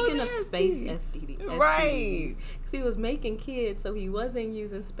 It's Speaking so of space STDs, right? Because he was making kids, so he wasn't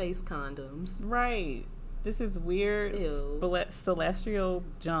using space condoms. Right. This is weird. Ew. Celestial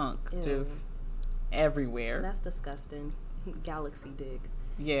junk. Ew. Just everywhere. That's disgusting. Galaxy dick.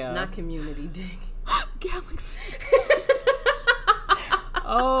 Yeah. Not community dick. Galaxy.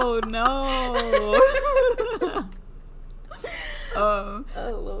 Oh no. Oh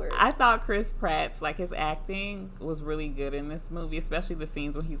Lord. I thought Chris Pratt's like his acting was really good in this movie, especially the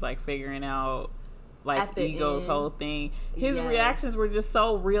scenes when he's like figuring out like Ego's whole thing. His reactions were just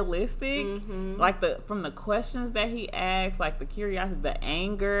so realistic. Mm-hmm. Like from the questions that he asked, like the curiosity, the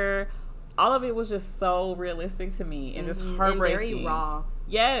anger, all of it was just so realistic to me and just heartbreaking. And very raw.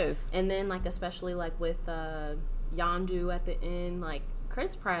 Yes. And then like especially like with Yondu at the end, like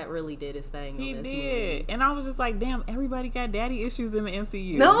Chris Pratt really did his thing. He on this did. movie. And I was just like, damn, everybody got daddy issues in the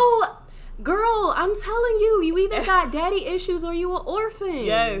MCU. No, girl, I'm telling you, you either got daddy issues or you an orphan.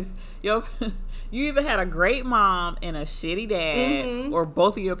 Yes. Yo, you either had a great mom and a shitty dad, or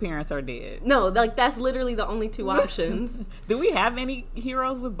both of your parents are dead. No, like that's literally the only two options. Do we have any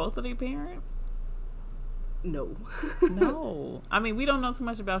heroes with both of their parents? No. No. I mean, we don't know too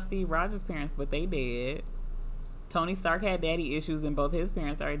much about Steve Rogers' parents, but they dead. Tony Stark had daddy issues and both his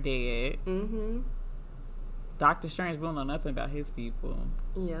parents are dead. Mm-hmm. Doctor Strange, we don't know nothing about his people.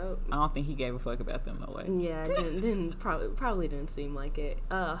 Yep. I don't think he gave a fuck about them, no way. Yeah, didn't probably didn't seem like it.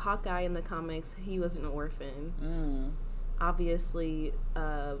 Hawkeye in the comics, he was an orphan. Obviously,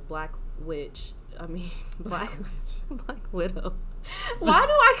 Black Widow. Why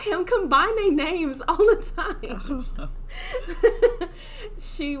do I combine their names all the time? I don't know.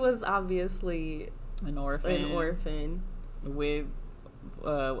 She was obviously an orphan with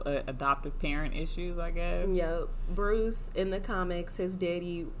adoptive parent issues, I guess. Yep. Bruce in the comics, his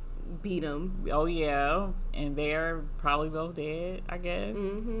daddy beat him. Oh yeah, and they're probably both dead, I guess.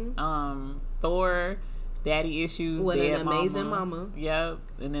 Thor, daddy issues, with dead an amazing mama. Yep,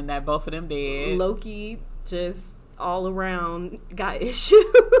 and then that both of them dead. Loki just all around got issues.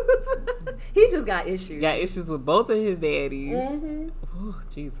 He just got issues. Got issues with both of his daddies. Oh,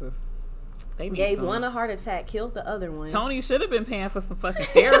 Jesus. They gave one a heart attack, killed the other one. Tony should have been paying for some fucking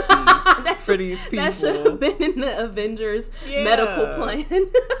therapy for these people. That should have been in the Avengers medical plan.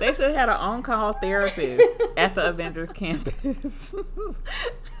 They should have had an on-call therapist at the Avengers campus.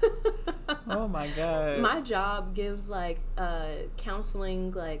 Oh my God. My job gives like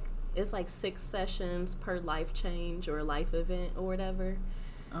counseling like It's like 6 sessions per life change or life event or whatever.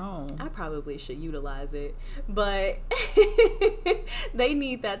 Oh. I probably should utilize it, but they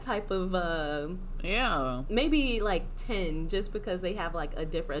need that type of maybe like 10, just because they have like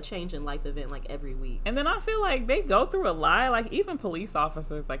a change in life event like every week. And then I feel like they go through a lot. Like even police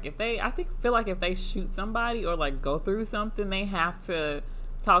officers, like if they shoot somebody or like go through something, they have to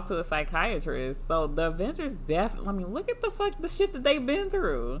talk to a psychiatrist. So the Avengers definitely, I mean, look at the shit that they've been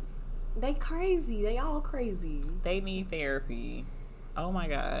through. They crazy. They all crazy. They need therapy. Oh my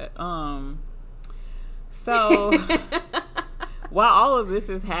God. So while all of this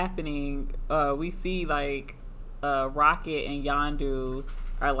is happening, we see like Rocket and Yondu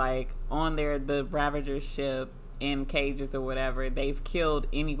are like on the Ravager ship in cages or whatever. They've killed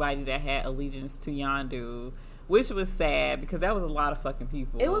anybody that had allegiance to Yondu, which was sad because that was a lot of fucking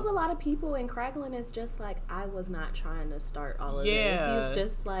people. It was a lot of people, and Kraglin is just like, I was not trying to start all of this. He was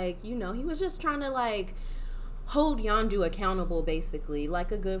just like, he was just trying to like hold Yondu accountable, basically,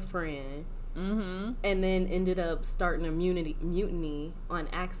 like a good friend. Mm-hmm. And then ended up starting a mutiny on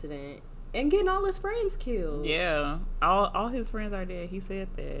accident and getting all his friends killed. Yeah, all his friends are dead. He said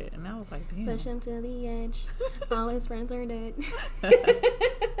that, and I was like, damn. Push him to the edge. All his friends are dead.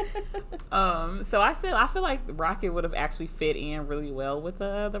 So I feel like Rocket would have actually fit in really well with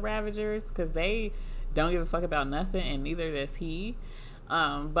the Ravagers, because they don't give a fuck about nothing, and neither does he.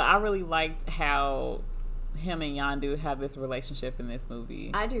 But I really liked how him and Yondu have this relationship in this movie.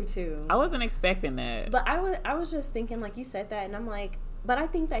 I do too. I wasn't expecting that. But I was just thinking, like you said that, and I'm like, but I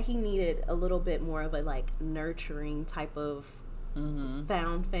think that he needed a little bit more of a like nurturing type of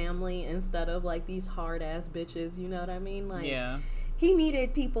found family instead of like these hard ass bitches, you know what I mean? Like, yeah. He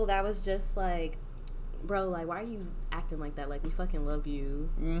needed people that was just like, bro, like, why are you acting like that? Like, we fucking love you,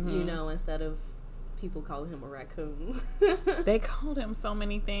 instead of people calling him a raccoon. They called him so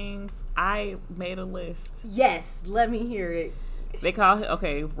many things. I made a list. Yes, let me hear it. They call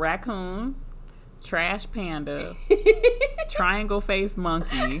him, raccoon, trash panda, triangle face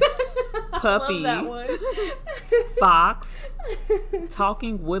monkey, puppy, I love that one. fox,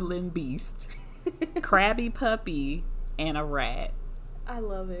 talking woodland beast, crabby puppy, and a rat. I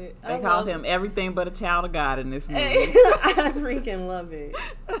love it. They called him everything but a child of God in this movie. I freaking love it.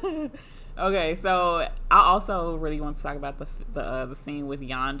 Okay, so I also really want to talk about the scene with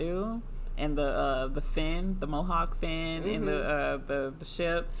Yondu and the fin, the Mohawk fin, in the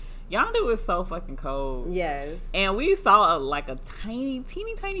ship. Yondu is so fucking cold. Yes. And we saw a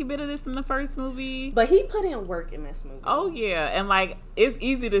teeny tiny bit of this in the first movie. But he put in work in this movie. Oh yeah, and like it's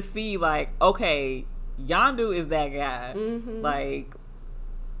easy to see like, okay, Yondu is that guy. Mm-hmm. Like,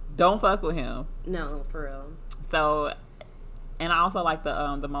 don't fuck with him. No, for real. So. And I also like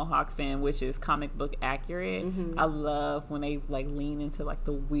the Mohawk fin, which is comic book accurate. Mm-hmm. I love when they like lean into like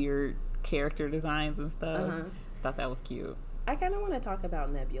the weird character designs and stuff. Thought that was cute. I kind of want to talk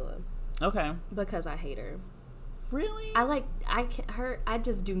about Nebula. Okay. Because I hate her. Really? I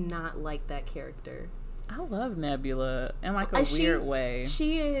just do not like that character. I love Nebula in like a weird way.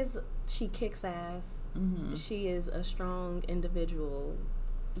 She kicks ass. Mm-hmm. She is a strong individual,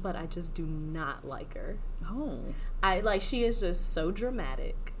 but I just do not like her. Oh. She is just so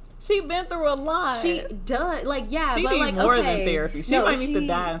dramatic. She been through a lot. She does. Like, yeah, she but needs like, more okay. than therapy. She might need to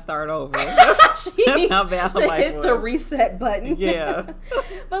die and start over. She That's needs how bad to her life hit was. the reset button. Yeah.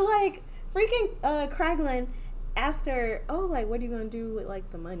 But like, freaking Kraglin asked her, oh, like, what are you gonna do with like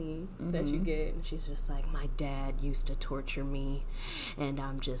the money that you get? And she's just like, my dad used to torture me, and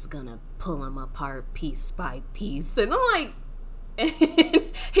I'm just gonna pull him apart piece by piece. And I'm like, and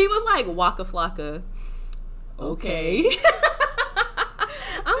he was like, Waka Flocka. Okay.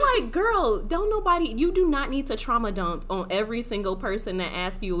 I'm like, girl, you do not need to trauma dump on every single person that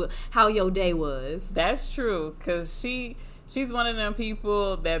asks you how your day was. That's true, because she's one of them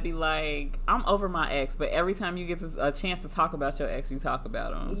people that be like, I'm over my ex, but every time you get a chance to talk about your ex, you talk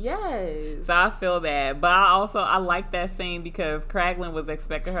about him. Yes. So I feel that. But I like that scene because Kraglin was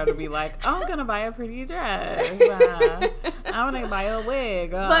expecting her to be like, oh, I'm going to buy a pretty dress. I'm going to buy a wig.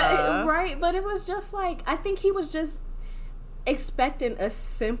 But it was just like, I think he was just expecting a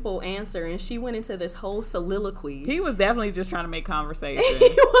simple answer, and she went into this whole soliloquy. He was definitely just trying to make conversation. He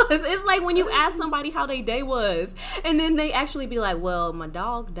was. It's like when you ask somebody how their day was, and then they actually be like, well, my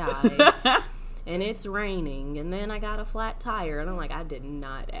dog died and it's raining, and then I got a flat tire, and I'm like, I did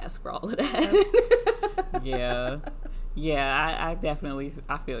not ask for all of that. Yeah, I definitely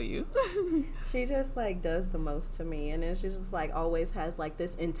feel you. She just like does the most to me, and then she just like always has like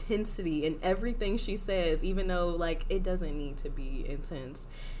this intensity in everything she says, even though like it doesn't need to be intense.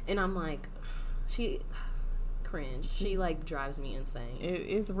 And I'm like, cringe. She like drives me insane.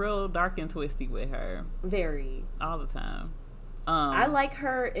 It's real dark and twisty with her. Very. All the time. I like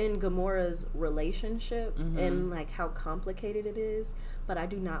her in Gamora's relationship and like how complicated it is, but I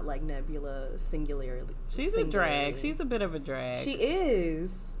do not like Nebula singularly. She's a drag. She's a bit of a drag. She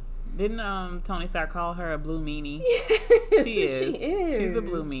is. Didn't Tony Stark call her a blue meanie? Yes, she is. She is. She's a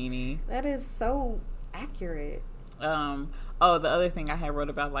blue meanie. That is so accurate. The other thing I had wrote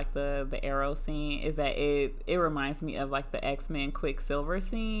about like the Arrow scene is that it reminds me of like the X-Men Quicksilver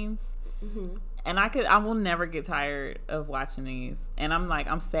scenes. Mm-hmm. And I will never get tired of watching these. And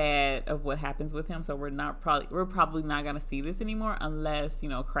I'm sad of what happens with him. So we're probably not gonna see this anymore unless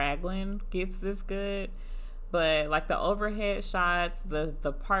Kraglin gets this good. But like the overhead shots,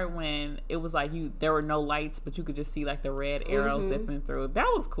 the part when it was like there were no lights, but you could just see like the red arrow zipping through.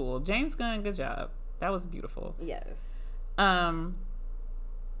 That was cool. James Gunn, good job. That was beautiful. Yes.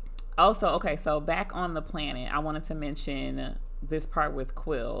 Also, okay, so back on the planet, I wanted to mention this part with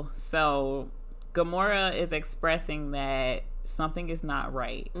Quill. So Gamora is expressing that something is not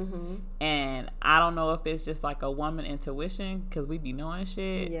right. Mm-hmm. And I don't know if it's just like a woman intuition because we be knowing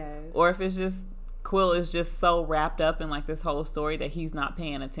shit. Yes. Or if it's just Quill is just so wrapped up in like this whole story that he's not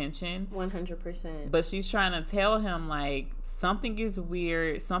paying attention. 100%. But she's trying to tell him like something is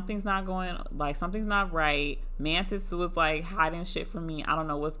weird, something's not right. Mantis was like hiding shit from me. I don't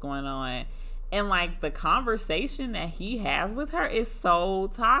know what's going on. And like the conversation that he has with her is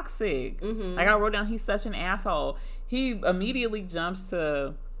so toxic. Mm-hmm. Like I wrote down, he's such an asshole. He immediately jumps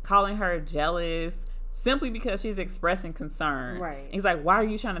to calling her jealous simply because she's expressing concern. Right. And he's like, why are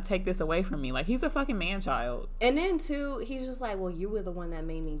you trying to take this away from me? Like, he's a fucking man-child. And then too, he's just like, well, you were the one that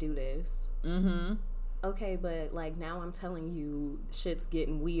made me do this. Mm-hmm. Okay, but like now I'm telling you shit's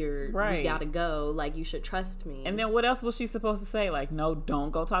getting weird. Right. You gotta go. Like, you should trust me. And then what else was she supposed to say? Like, no,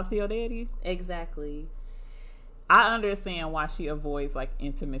 don't go talk to your daddy? Exactly. I understand why she avoids like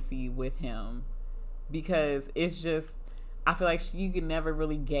intimacy with him, because it's just, I feel like you can never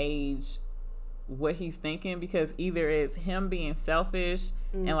really gauge what he's thinking, because either it's him being selfish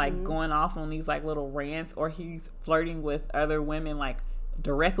and like going off on these like little rants, or he's flirting with other women like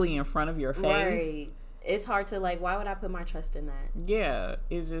directly in front of your face. Right. It's hard to like, why would I put my trust in that? Yeah.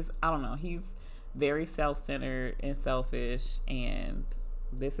 It's just, I don't know. He's very self-centered and selfish, and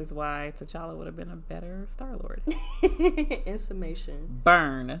this is why T'Challa would have been a better Star-Lord. In summation.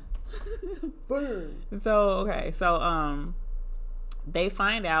 Burn. So, okay. So, they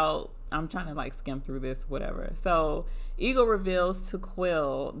find out, I'm trying to like skim through this, whatever. So Ego reveals to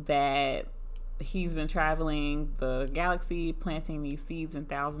Quill that he's been traveling the galaxy, planting these seeds in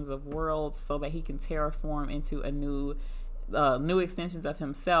thousands of worlds so that he can terraform into a new extensions of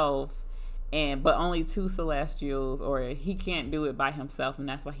himself, but only 2 Celestials, or he can't do it by himself, and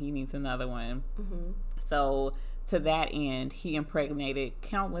that's why he needs another one. Mm-hmm. So to that end, he impregnated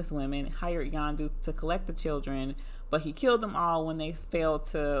countless women, hired Yondu to collect the children, but he killed them all when they failed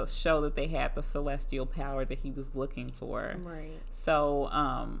to show that they had the celestial power that he was looking for. Right. So,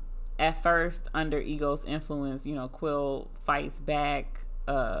 at first, under Ego's influence, Quill fights back,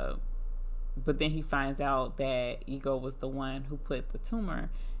 but then he finds out that Ego was the one who put the tumor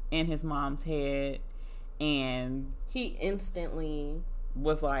in his mom's head, and he instantly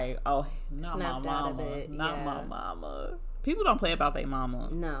was like, oh, not my mama. Not my mama. People don't play about their mama.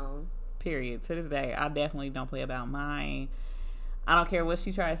 No. Period. To this day, I definitely don't play about mine. I don't care what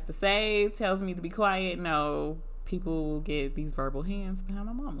she tries to say, tells me to be quiet. No, people will get these verbal hands behind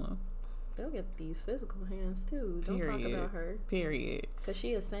my mama. They'll get these physical hands too. Don't talk about her. Period. Because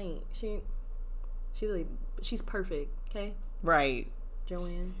she a saint. She's perfect. Okay. Right.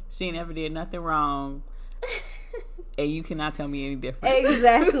 Joanne. She never did nothing wrong. And you cannot tell me any different.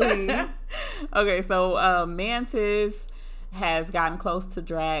 Exactly. Okay, so Mantis has gotten close to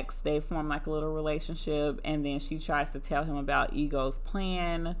Drax. They form like a little relationship, and then she tries to tell him about Ego's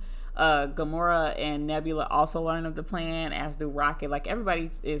plan. Gamora and Nebula also learn of the plan, as do Rocket. Like,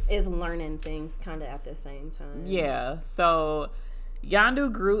 everybody is learning things kind of at the same time. Yeah. So Yondu,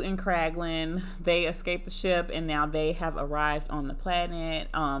 Groot, and Kraglin, they escaped the ship, and now they have arrived on the planet.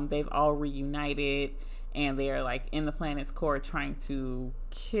 They've all reunited, and they are like in the planet's core trying to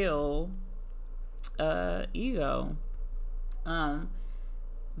kill Ego.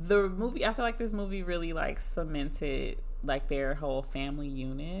 The movie, I feel like this movie really like cemented like their whole family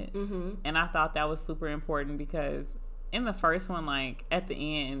unit. Mm-hmm. And I thought that was super important, because in the first one, like at the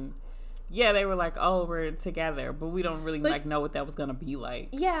end, yeah, they were like, oh, we're together, but we don't really like know what that was gonna be like.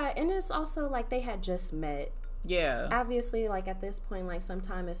 Yeah, and it's also like they had just met. Yeah. Obviously, like at this point, like some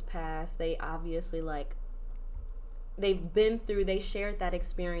time has passed. They obviously like they shared that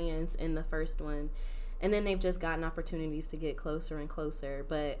experience in the first one. And then they've just gotten opportunities to get closer and closer,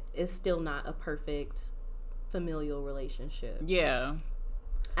 but it's still not a perfect familial relationship. Yeah.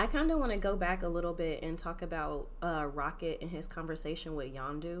 I kind of want to go back a little bit and talk about Rocket and his conversation with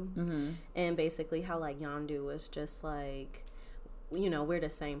Yondu. Mm-hmm. And basically how, like, Yondu was just like, you know, we're the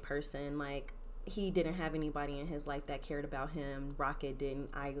same person. Like, he didn't have anybody in his life that cared about him. Rocket didn't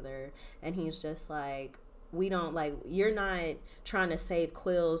either. And he's just like, we don't, like, you're not trying to save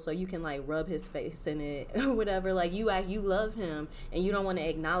Quill so you can, like, rub his face in it or whatever. Like, you love him, and you don't want to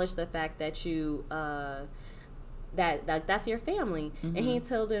acknowledge the fact that you that's your family. Mm-hmm. And he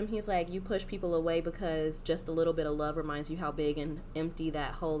told him, he's like, you push people away because just a little bit of love reminds you how big and empty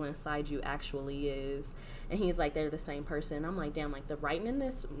that hole inside you actually is. And he's like, they're the same person. I'm like, damn, like, the writing in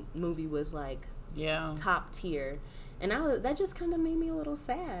this movie was like top tier. And that just kind of made me a little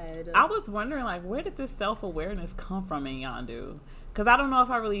sad. I was wondering, like, where did this self-awareness come from in Yondu? Because I don't know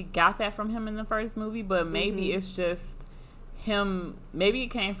if I really got that from him in the first movie, but maybe it's just him. Maybe it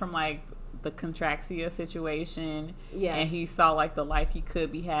came from, like, the Contraxia situation. Yes. And he saw, like, the life he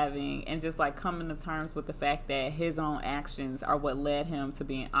could be having, and just, like, coming to terms with the fact that his own actions are what led him to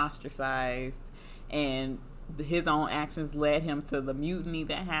being ostracized, and his own actions led him to the mutiny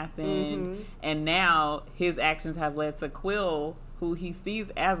that happened. And now his actions have led to Quill, who he sees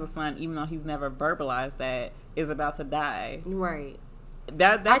as a son, even though he's never verbalized that, is about to die. Right.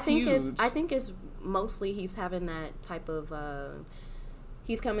 That's huge. I think it's mostly he's having that type of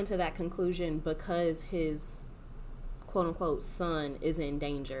he's coming to that conclusion because his quote unquote son is in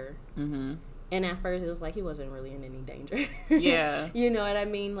danger. And at first it was like he wasn't really in any danger. Yeah. You know what I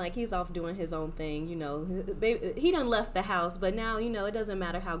mean? Like, he's off doing his own thing, you know. He done left the house, but now, you know, it doesn't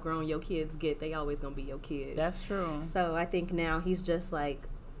matter how grown your kids get. They always going to be your kids. That's true. So I think now he's just like,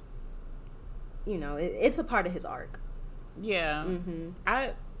 you know, it's a part of his arc. Yeah.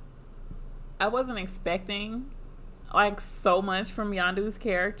 I wasn't expecting, like, so much from Yondu's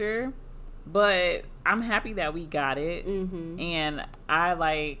character, but I'm happy that we got it. And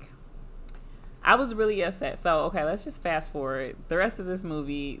I was really upset. So, okay, let's just fast forward. The rest of this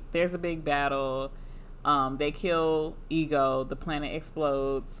movie, there's a big battle. They kill Ego. The planet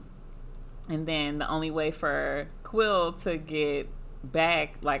explodes. And then the only way for Quill to get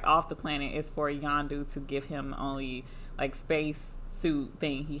back, like, off the planet is for Yondu to give him the only, like, space suit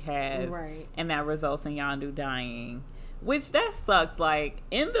thing he has. Right. And that results in Yondu dying. Which, that sucks. Like,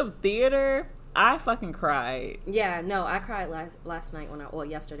 in the theater, I fucking cried. Yeah, no, I cried last night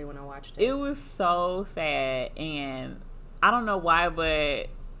yesterday when I watched it. It was so sad, and I don't know why, but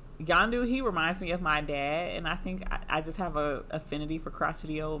Yondu, he reminds me of my dad, and I think I just have a affinity for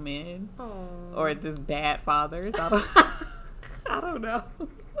crotchety old men. Aww. Or just bad fathers. I don't know.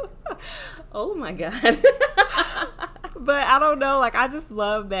 Oh my God. But I don't know, like, I just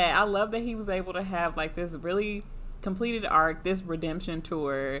love that. I love that he was able to have, like, this really completed arc, this redemption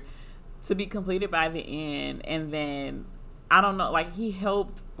tour, to be completed by the end. And then, I don't know, like, he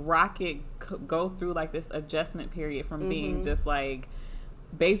helped Rocket go through, like, this adjustment period from being just, like,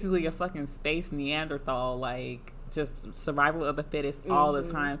 basically a fucking space Neanderthal, like, just survival of the fittest all the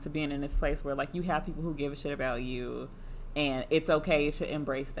time, to being in this place where, like, you have people who give a shit about you, and it's okay to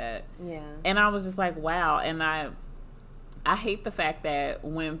embrace that. Yeah. And I was just like, wow. And I hate the fact that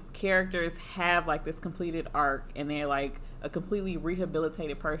when characters have, like, this completed arc and they're, like, a completely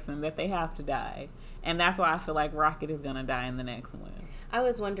rehabilitated person, that they have to die. And that's why I feel like Rocket is going to die in the next one. I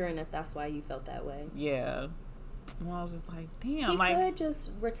was wondering if that's why you felt that way. Yeah. Well, I was just like, damn. He like, could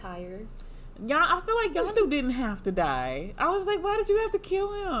just retire. I feel like Yondu didn't have to die. I was like, why did you have to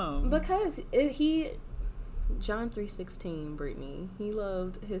kill him? Because John 3:16, Brittany, he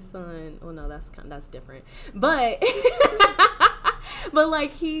loved his son. Oh no, that's different. But but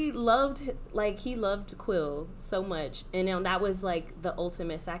like he loved Quill so much, and now that was like the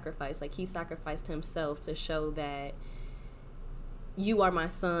ultimate sacrifice. Like, he sacrificed himself to show that you are my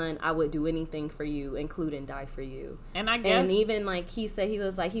son. I would do anything for you, including die for you. And I guess, and even like he said, he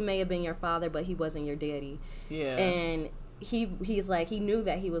was like, he may have been your father, but he wasn't your daddy. Yeah. And he's like, he knew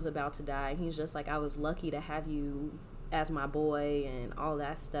that he was about to die. He's just like, I was lucky to have you as my boy and all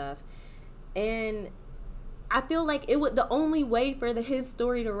that stuff. And I feel like the only way for his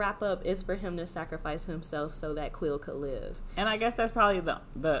story to wrap up is for him to sacrifice himself so that Quill could live. And I guess that's probably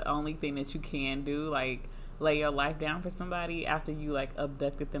the only thing that you can do, like, lay your life down for somebody after you, like,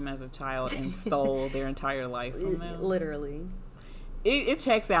 abducted them as a child and stole their entire life from them. Literally. It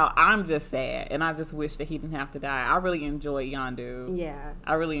checks out. I'm just sad, and I just wish that he didn't have to die. I really enjoy Yondu. Yeah.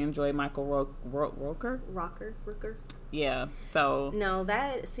 I really enjoy Michael Rooker. Rooker. Yeah. So no,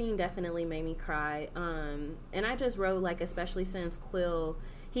 that scene definitely made me cry. And I just wrote, like, especially since Quill,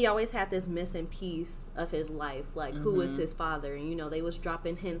 he always had this missing piece of his life, like who was his father. And, you know, they was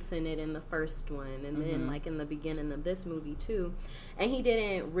dropping hints in it in the first one, and then like in the beginning of this movie too. And he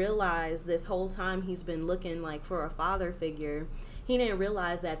didn't realize this whole time he's been looking like for a father figure. He didn't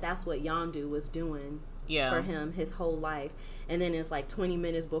realize that that's what Yondu was doing for him his whole life. And then it's like 20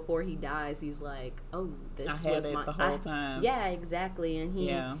 minutes before he dies, he's like, "Oh, this was my the whole time." Yeah, exactly. And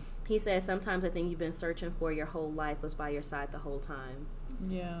he says, "Sometimes I think you've been searching for your whole life was by your side the whole time."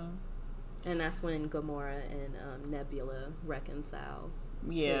 Yeah. And that's when Gamora and Nebula reconcile.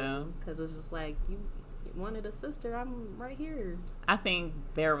 Yeah. Because it's just like, you wanted a sister, I'm right here. I think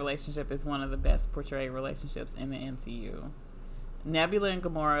their relationship is one of the best portrayed relationships in the MCU. Nebula and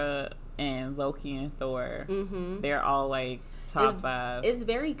Gamora and Loki and Thor, they're all like top 5. It's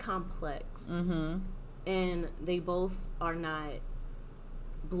very complex. And they both are not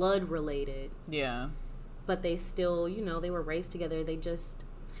blood related. Yeah. But they still, you know, they were raised together. They just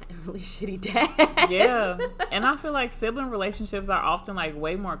had really shitty dads. Yeah. And I feel like sibling relationships are often like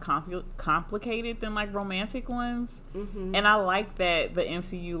way more complicated than like romantic ones. And I like that the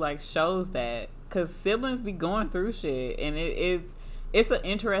MCU like shows that, because siblings be going through shit, and it's an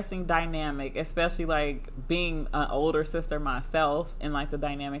interesting dynamic, especially like being an older sister myself, and like the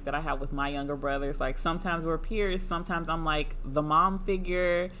dynamic that I have with my younger brothers. Like sometimes we're peers, sometimes I'm like the mom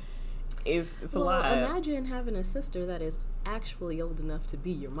figure. It's a lot. Imagine having a sister that is actually old enough to be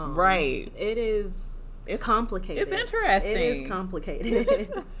your mom. Right. It's complicated. It's interesting. It is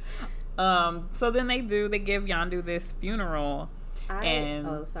complicated. So then they give Yondu this funeral. I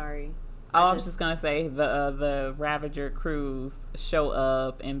was just gonna say the Ravager crews show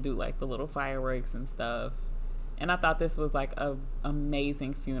up and do like the little fireworks and stuff, and I thought this was like a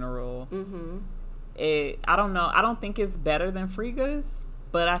amazing funeral. I don't know. I don't think it's better than Frigga's,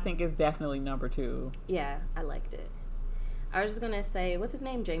 but I think it's definitely number 2. Yeah, I liked it. I was just gonna say, what's his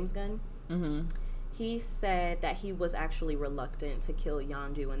name? James Gunn. He said that he was actually reluctant to kill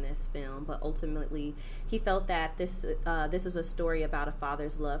Yondu in this film, but ultimately he felt that this is a story about a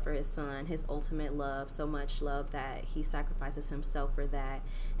father's love for his son, his ultimate love, so much love that he sacrifices himself for that,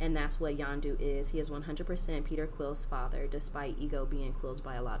 and that's what Yondu is. He is 100% Peter Quill's father, despite Ego being Quill's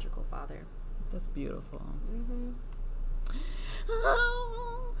biological father. That's beautiful.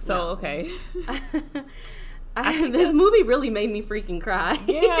 Okay. This movie really made me freaking cry.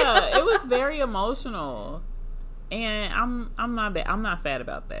 Yeah, it was very emotional, and I'm not sad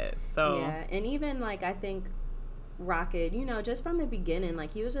about that. So yeah, and even like I think Rocket, you know, just from the beginning,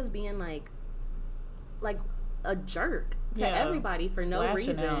 like he was just being like a jerk to everybody for no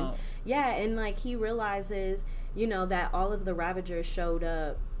reason. Out. Yeah, and like he realizes, you know, that all of the Ravagers showed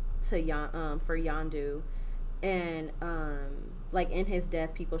up to for Yondu, and like in his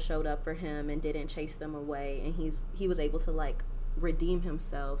death, people showed up for him and didn't chase them away, and he was able to like redeem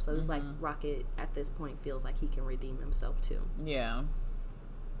himself. So it's like Rocket at this point feels like he can redeem himself too. Yeah.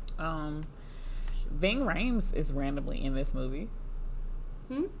 Ving Rhames is randomly in this movie.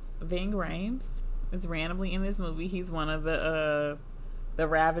 Ving Rhames is randomly in this movie. He's one of the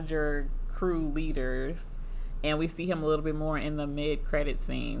Ravager crew leaders. And we see him a little bit more in the mid-credit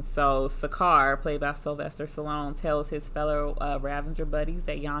scene. So Sakaar, played by Sylvester Stallone, tells his fellow Ravager buddies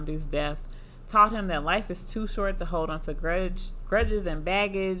that Yondu's death taught him that life is too short to hold on to grudges and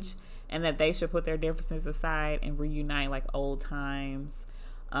baggage, and that they should put their differences aside and reunite like old times.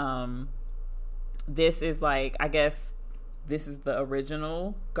 This is like, I guess, this is the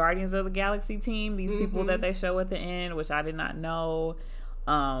original Guardians of the Galaxy team. These people that they show at the end, which I did not know.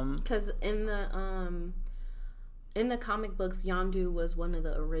 Because in the comic books, Yondu was one of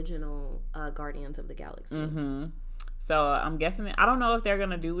the original Guardians of the Galaxy. So I'm guessing, I don't know if they're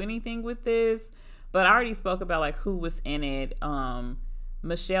going to do anything with this, but I already spoke about like who was in it.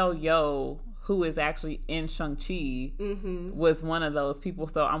 Michelle Yeoh, who is actually in Shang-Chi, was one of those people.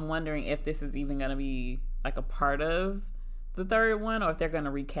 So I'm wondering if this is even going to be like a part of the third one, or if they're going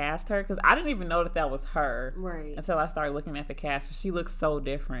to recast her, because I didn't even know that was her until I started looking at the cast. She looks so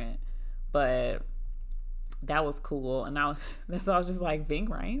different, but that was cool. And I was just like, Ving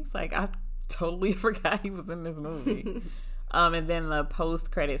Rhames, like I totally forgot he was in this movie. And then the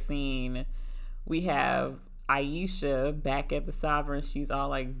post-credit scene, we have Aisha back at the Sovereign. She's all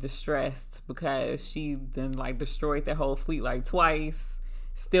like distressed because she then like destroyed the whole fleet like twice,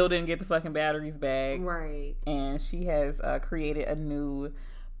 still didn't get the fucking batteries back, and she has created a new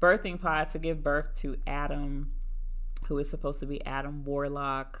birthing pod to give birth to Adam, who is supposed to be Adam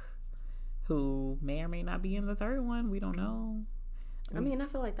Warlock, who may or may not be in the third one. We don't know. I mean, I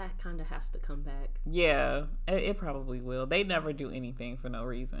feel like that kind of has to come back. Yeah, it probably will. They never do anything for no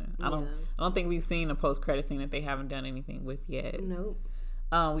reason. I don't think we've seen a post-credit scene that they haven't done anything with yet. Nope.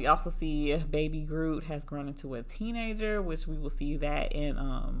 We also see Baby Groot has grown into a teenager, which we will see that in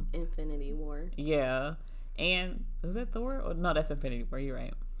Infinity War. Yeah. And is that Thor? Oh, no, that's Infinity War. You're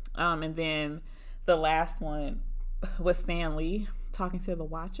right. And then the last one was Stan Lee talking to the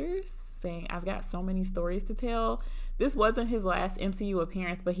Watchers, saying, "I've got so many stories to tell." This wasn't his last MCU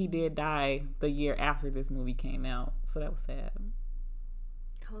appearance, but he did die the year after this movie came out. So that was sad.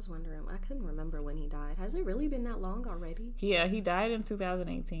 I was wondering. I couldn't remember when he died. Has it really been that long already? Yeah, he died in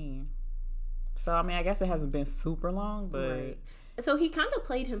 2018. So, I mean, I guess it hasn't been super long, but... Right. So he kind of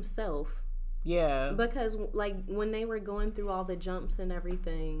played himself. Yeah. Because, like, when they were going through all the jumps and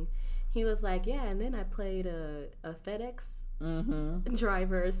everything, he was like, yeah, and then I played a FedEx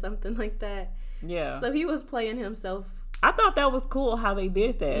driver or something like that. Yeah. So he was playing himself. I thought that was cool how they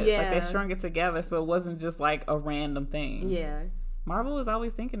did that. Yeah. Like, they strung it together so it wasn't just, like, a random thing. Yeah. Marvel is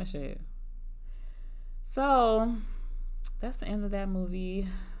always thinking of shit. So, that's the end of that movie.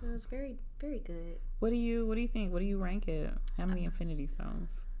 It was very, very good. What do you think? What do you rank it? How many Infinity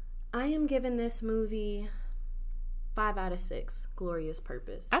Stones? I am giving this movie 5 out of 6. Glorious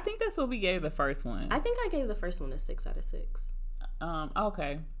Purpose. I think that's what we gave the first one. I think I gave the first one a 6 out of 6.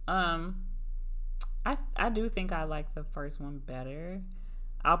 Okay. I do think I like the first one better.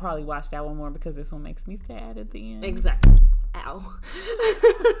 I'll probably watch that one more because this one makes me sad at the end. Exactly. Ow.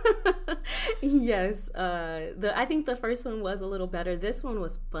 Yes. I think the first one was a little better. This one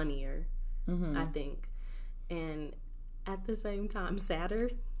was funnier, I think. And at the same time, sadder.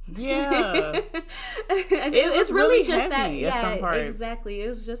 Yeah. It's really just that. Yeah, exactly. It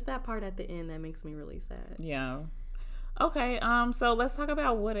was just that part at the end that makes me really sad. Yeah. Okay. So let's talk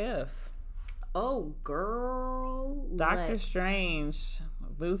about What If. Oh, girl. Doctor Strange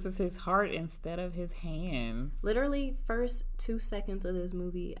loses his heart instead of his hands. Literally, first 2 seconds of this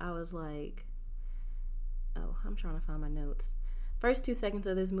movie, I was like, oh, I'm trying to find my notes. First 2 seconds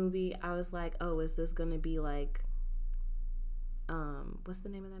of this movie, I was like, oh, is this going to be like, what's the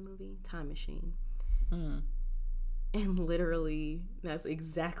name of that movie? Time Machine. And literally, that's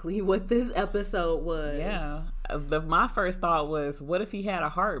exactly what this episode was. Yeah. My first thought was, what if he had a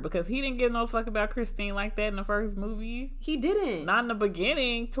heart? Because he didn't give no fuck about Christine like that in the first movie. He didn't. Not in the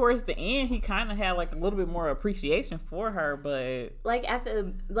beginning. Towards the end, he kind of had like a little bit more appreciation for her, but...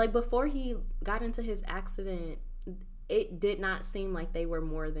 Like before he got into his accident, it did not seem like they were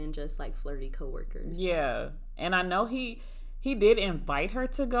more than just like flirty coworkers. Yeah. And I know he did invite her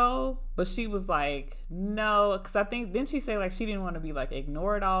to go, but she was like, no, because I think, didn't she say like she didn't want to be like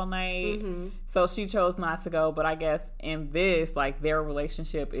ignored all night? So she chose not to go. But I guess in this, like their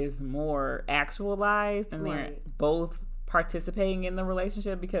relationship is more actualized and they're both participating in the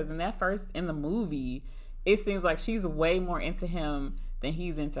relationship, because in the movie, it seems like she's way more into him than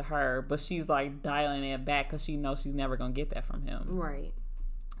he's into her, but she's like dialing it back because she knows she's never going to get that from him. Right.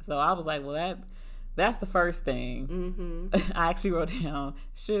 So I was like, well, that's the first thing. I actually wrote down,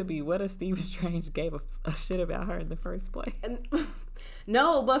 should be, what if Stephen Strange gave a shit about her in the first place?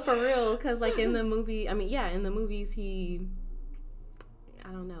 No, but for real, because like in the movie, I mean, yeah, in the movies, I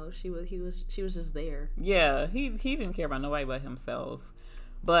don't know, she was just there. Yeah, he didn't care about nobody but himself.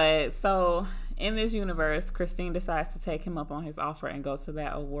 But so in this universe, Christine decides to take him up on his offer and go to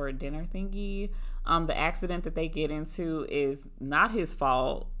that award dinner thingy. The accident that they get into is not his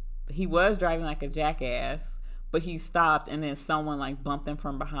fault. He was driving like a jackass, but he stopped and then someone like bumped him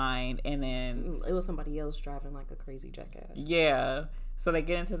from behind, and then it was somebody else driving like a crazy jackass. Yeah. So they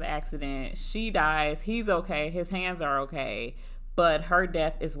get into the accident. She dies. He's okay. His hands are okay. But her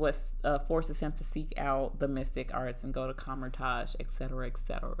death is what forces him to seek out the mystic arts and go to Kamar-Taj, etc.,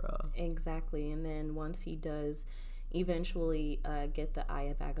 etc. Exactly. And then once he does eventually get the Eye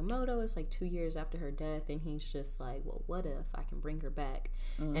of Agamotto, it's like 2 years after her death, and he's just like, well, what if I can bring her back?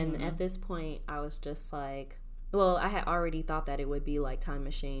 And at this point, I was just like, well, I had already thought that it would be like Time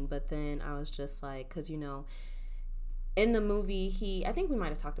Machine, but then I was just like, because, you know, in the movie, I think we might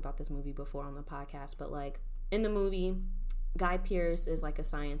have talked about this movie before on the podcast, but like in the movie, Guy Pearce is like a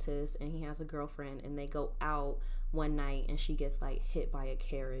scientist and he has a girlfriend, and they go out one night and she gets like hit by a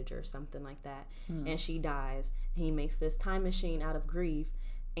carriage or something like that, and she dies. He makes this time machine out of grief,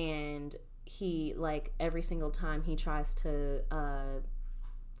 and he, like, every single time he tries to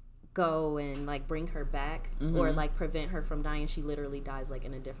go and like bring her back or like prevent her from dying, she literally dies like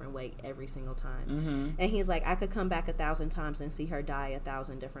in a different way every single time. And he's like, I could come back 1,000 times and see her die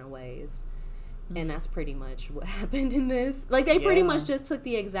 1,000 different ways. And that's pretty much what happened in this. Like, they pretty much just took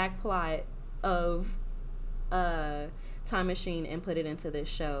the exact plot of Time Machine and put it into this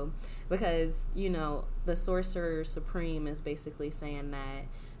show, because, you know, the Sorcerer Supreme is basically saying that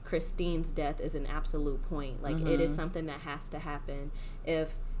Christine's death is an absolute point. Like, it is something that has to happen.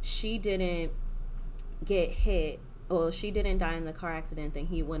 If she didn't get hit, or she didn't die in the car accident, then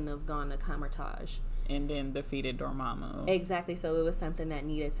he wouldn't have gone to Kamar-Taj. And then defeated Dormammu. Exactly. So it was something that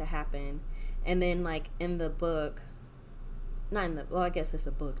needed to happen. And then, like, in the book, I guess it's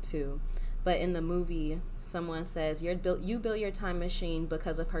a book too, but in the movie, someone says, you built your time machine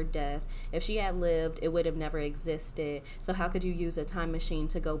because of her death. If she had lived, it would have never existed. So how could you use a time machine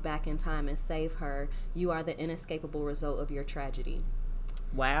to go back in time and save her? You are the inescapable result of your tragedy.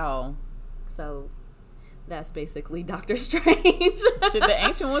 Wow. So that's basically Doctor Strange. The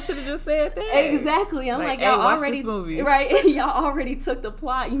Ancient One should have just said that. Exactly. I'm like, y'all already, this movie. Right? Y'all already took the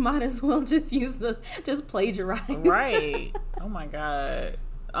plot. You might as well just plagiarize. Right. Oh my God.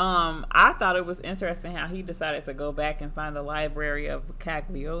 I thought it was interesting how he decided to go back and find the library of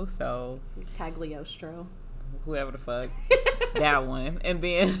Cagliostro, whoever the fuck, that one. And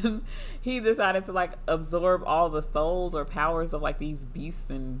then he decided to like absorb all the souls or powers of like these beasts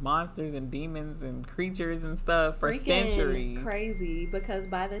and monsters and demons and creatures and stuff for centuries. Crazy, because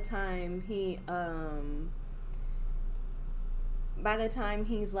by the time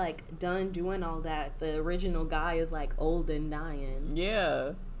he's like done doing all that, the original guy is like old and dying.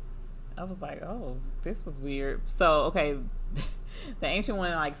 Yeah. I was like, oh, this was weird. So, okay, the Ancient One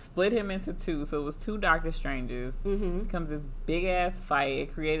like split him into two, so it was two Doctor Stranges. Comes this big ass fight.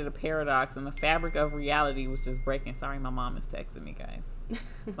 It created a paradox, and the fabric of reality was just breaking. Sorry, my mom is texting me, guys.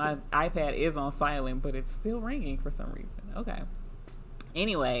 My iPad is on silent, but it's still ringing for some reason. Okay.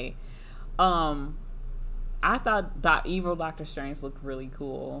 Anyway, I thought that evil Doctor Strange looked really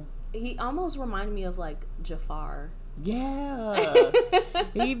cool. He almost reminded me of like Jafar. Yeah,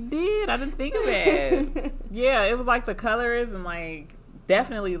 he did. I didn't think of that. Yeah, it was like the colors and like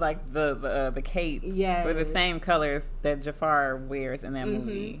definitely like the cape were the same colors that Jafar wears in that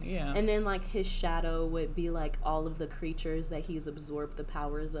movie. Yeah, and then like his shadow would be like all of the creatures that he's absorbed the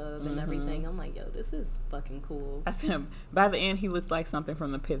powers of and everything. I'm like, yo, this is fucking cool. That's him. By the end, he looks like something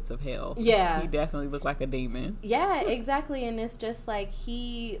from the pits of hell. Yeah, he definitely looked like a demon. Yeah, exactly. And it's just like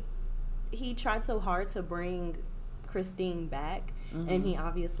he tried so hard to bring Christine back, and he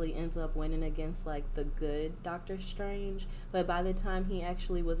obviously ends up winning against like the good Doctor Strange, but by the time he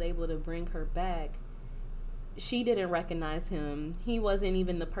actually was able to bring her back, she didn't recognize him. He wasn't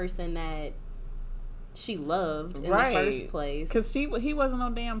even the person that she loved in the first place, because he wasn't no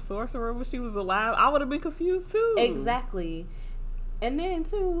damn sorcerer when she was alive. I would have been confused too. Exactly. And then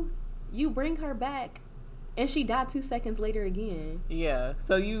too, you bring her back and she died 2 seconds later again. Yeah.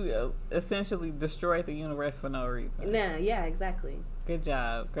 So you essentially destroyed the universe for no reason. Nah, yeah, exactly. Good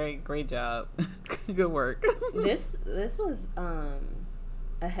job. Great job. Good work. This was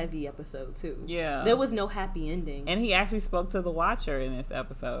a heavy episode too. Yeah. There was no happy ending. And he actually spoke to the Watcher in this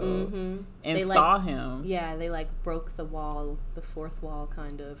episode. And they saw him. Yeah, they like broke the wall, the fourth wall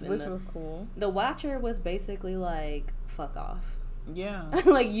kind of. Which was cool. The Watcher was basically like, fuck off. Yeah.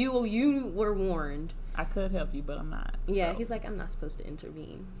 Like you were warned. I could help you, but I'm not. Yeah, so. He's like, I'm not supposed to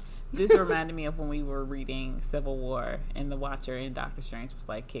intervene. This reminded me of when we were reading Civil War and the Watcher and Doctor Strange was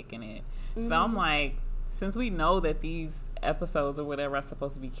like kicking it. So I'm like, since we know that these episodes or whatever are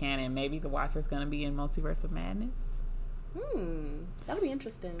supposed to be canon, maybe the Watcher's going to be in Multiverse of Madness. That'll be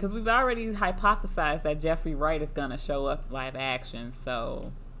interesting. Because we've already hypothesized that Jeffrey Wright is going to show up live action,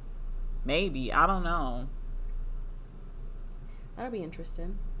 so maybe. I don't know. That'll be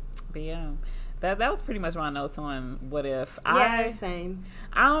interesting. But yeah. That was pretty much my notes on What If. Same.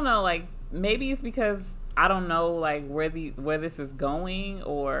 I don't know, like, maybe it's because I don't know, like, where this is going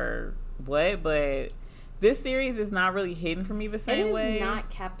or what, but this series is not really hidden for me the same way. It is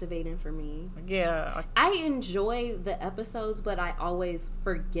not captivating for me. Yeah. I enjoy the episodes, but I always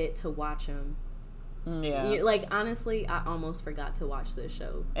forget to watch them. Yeah. Like, honestly, I almost forgot to watch this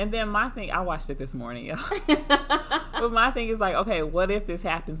show. And then my thing, I watched it this morning, y'all. But my thing is like, okay, what if this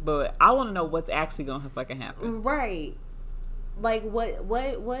happens? But I want to know what's actually going to fucking happen. Right. Like,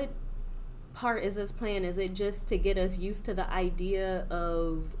 what part is this plan? Is it just to get us used to the idea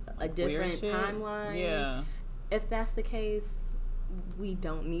of a different timeline? Yeah. If that's the case, we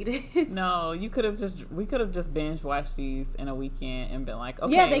don't need it. No, we could have just binge watched these in a weekend and been like,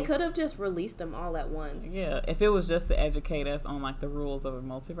 okay. Yeah, they could have just released them all at once. Yeah, if it was just to educate us on like the rules of a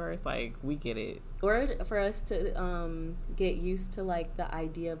multiverse, like we get it. Or for us to get used to like the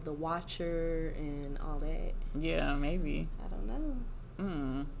idea of the Watcher and all that. Yeah, maybe. I don't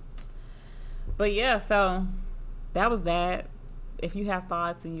know. But yeah, so that was that. If you have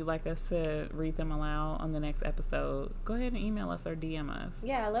thoughts and you'd like us to read them aloud on the next episode, go ahead and email us or DM us.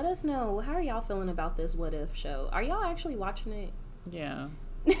 Yeah, let us know. How are y'all feeling about this What If show? Are y'all actually watching it? Yeah.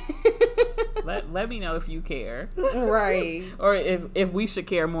 Let me know if you care. Right. Or if we should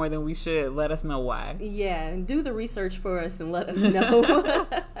care more than we should, let us know why. Yeah, do the research for us and let us know.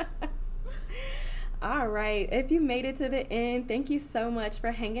 All right. If you made it to the end, thank you so much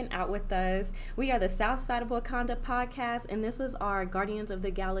for hanging out with us. We are the South Side of Wakanda podcast, and this was our Guardians of the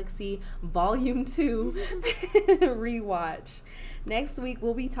Galaxy Volume 2 rewatch. Next week,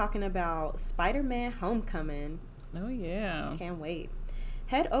 we'll be talking about Spider-Man Homecoming. Oh, yeah. Can't wait.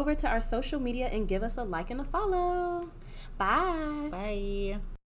 Head over to our social media and give us a like and a follow. Bye. Bye.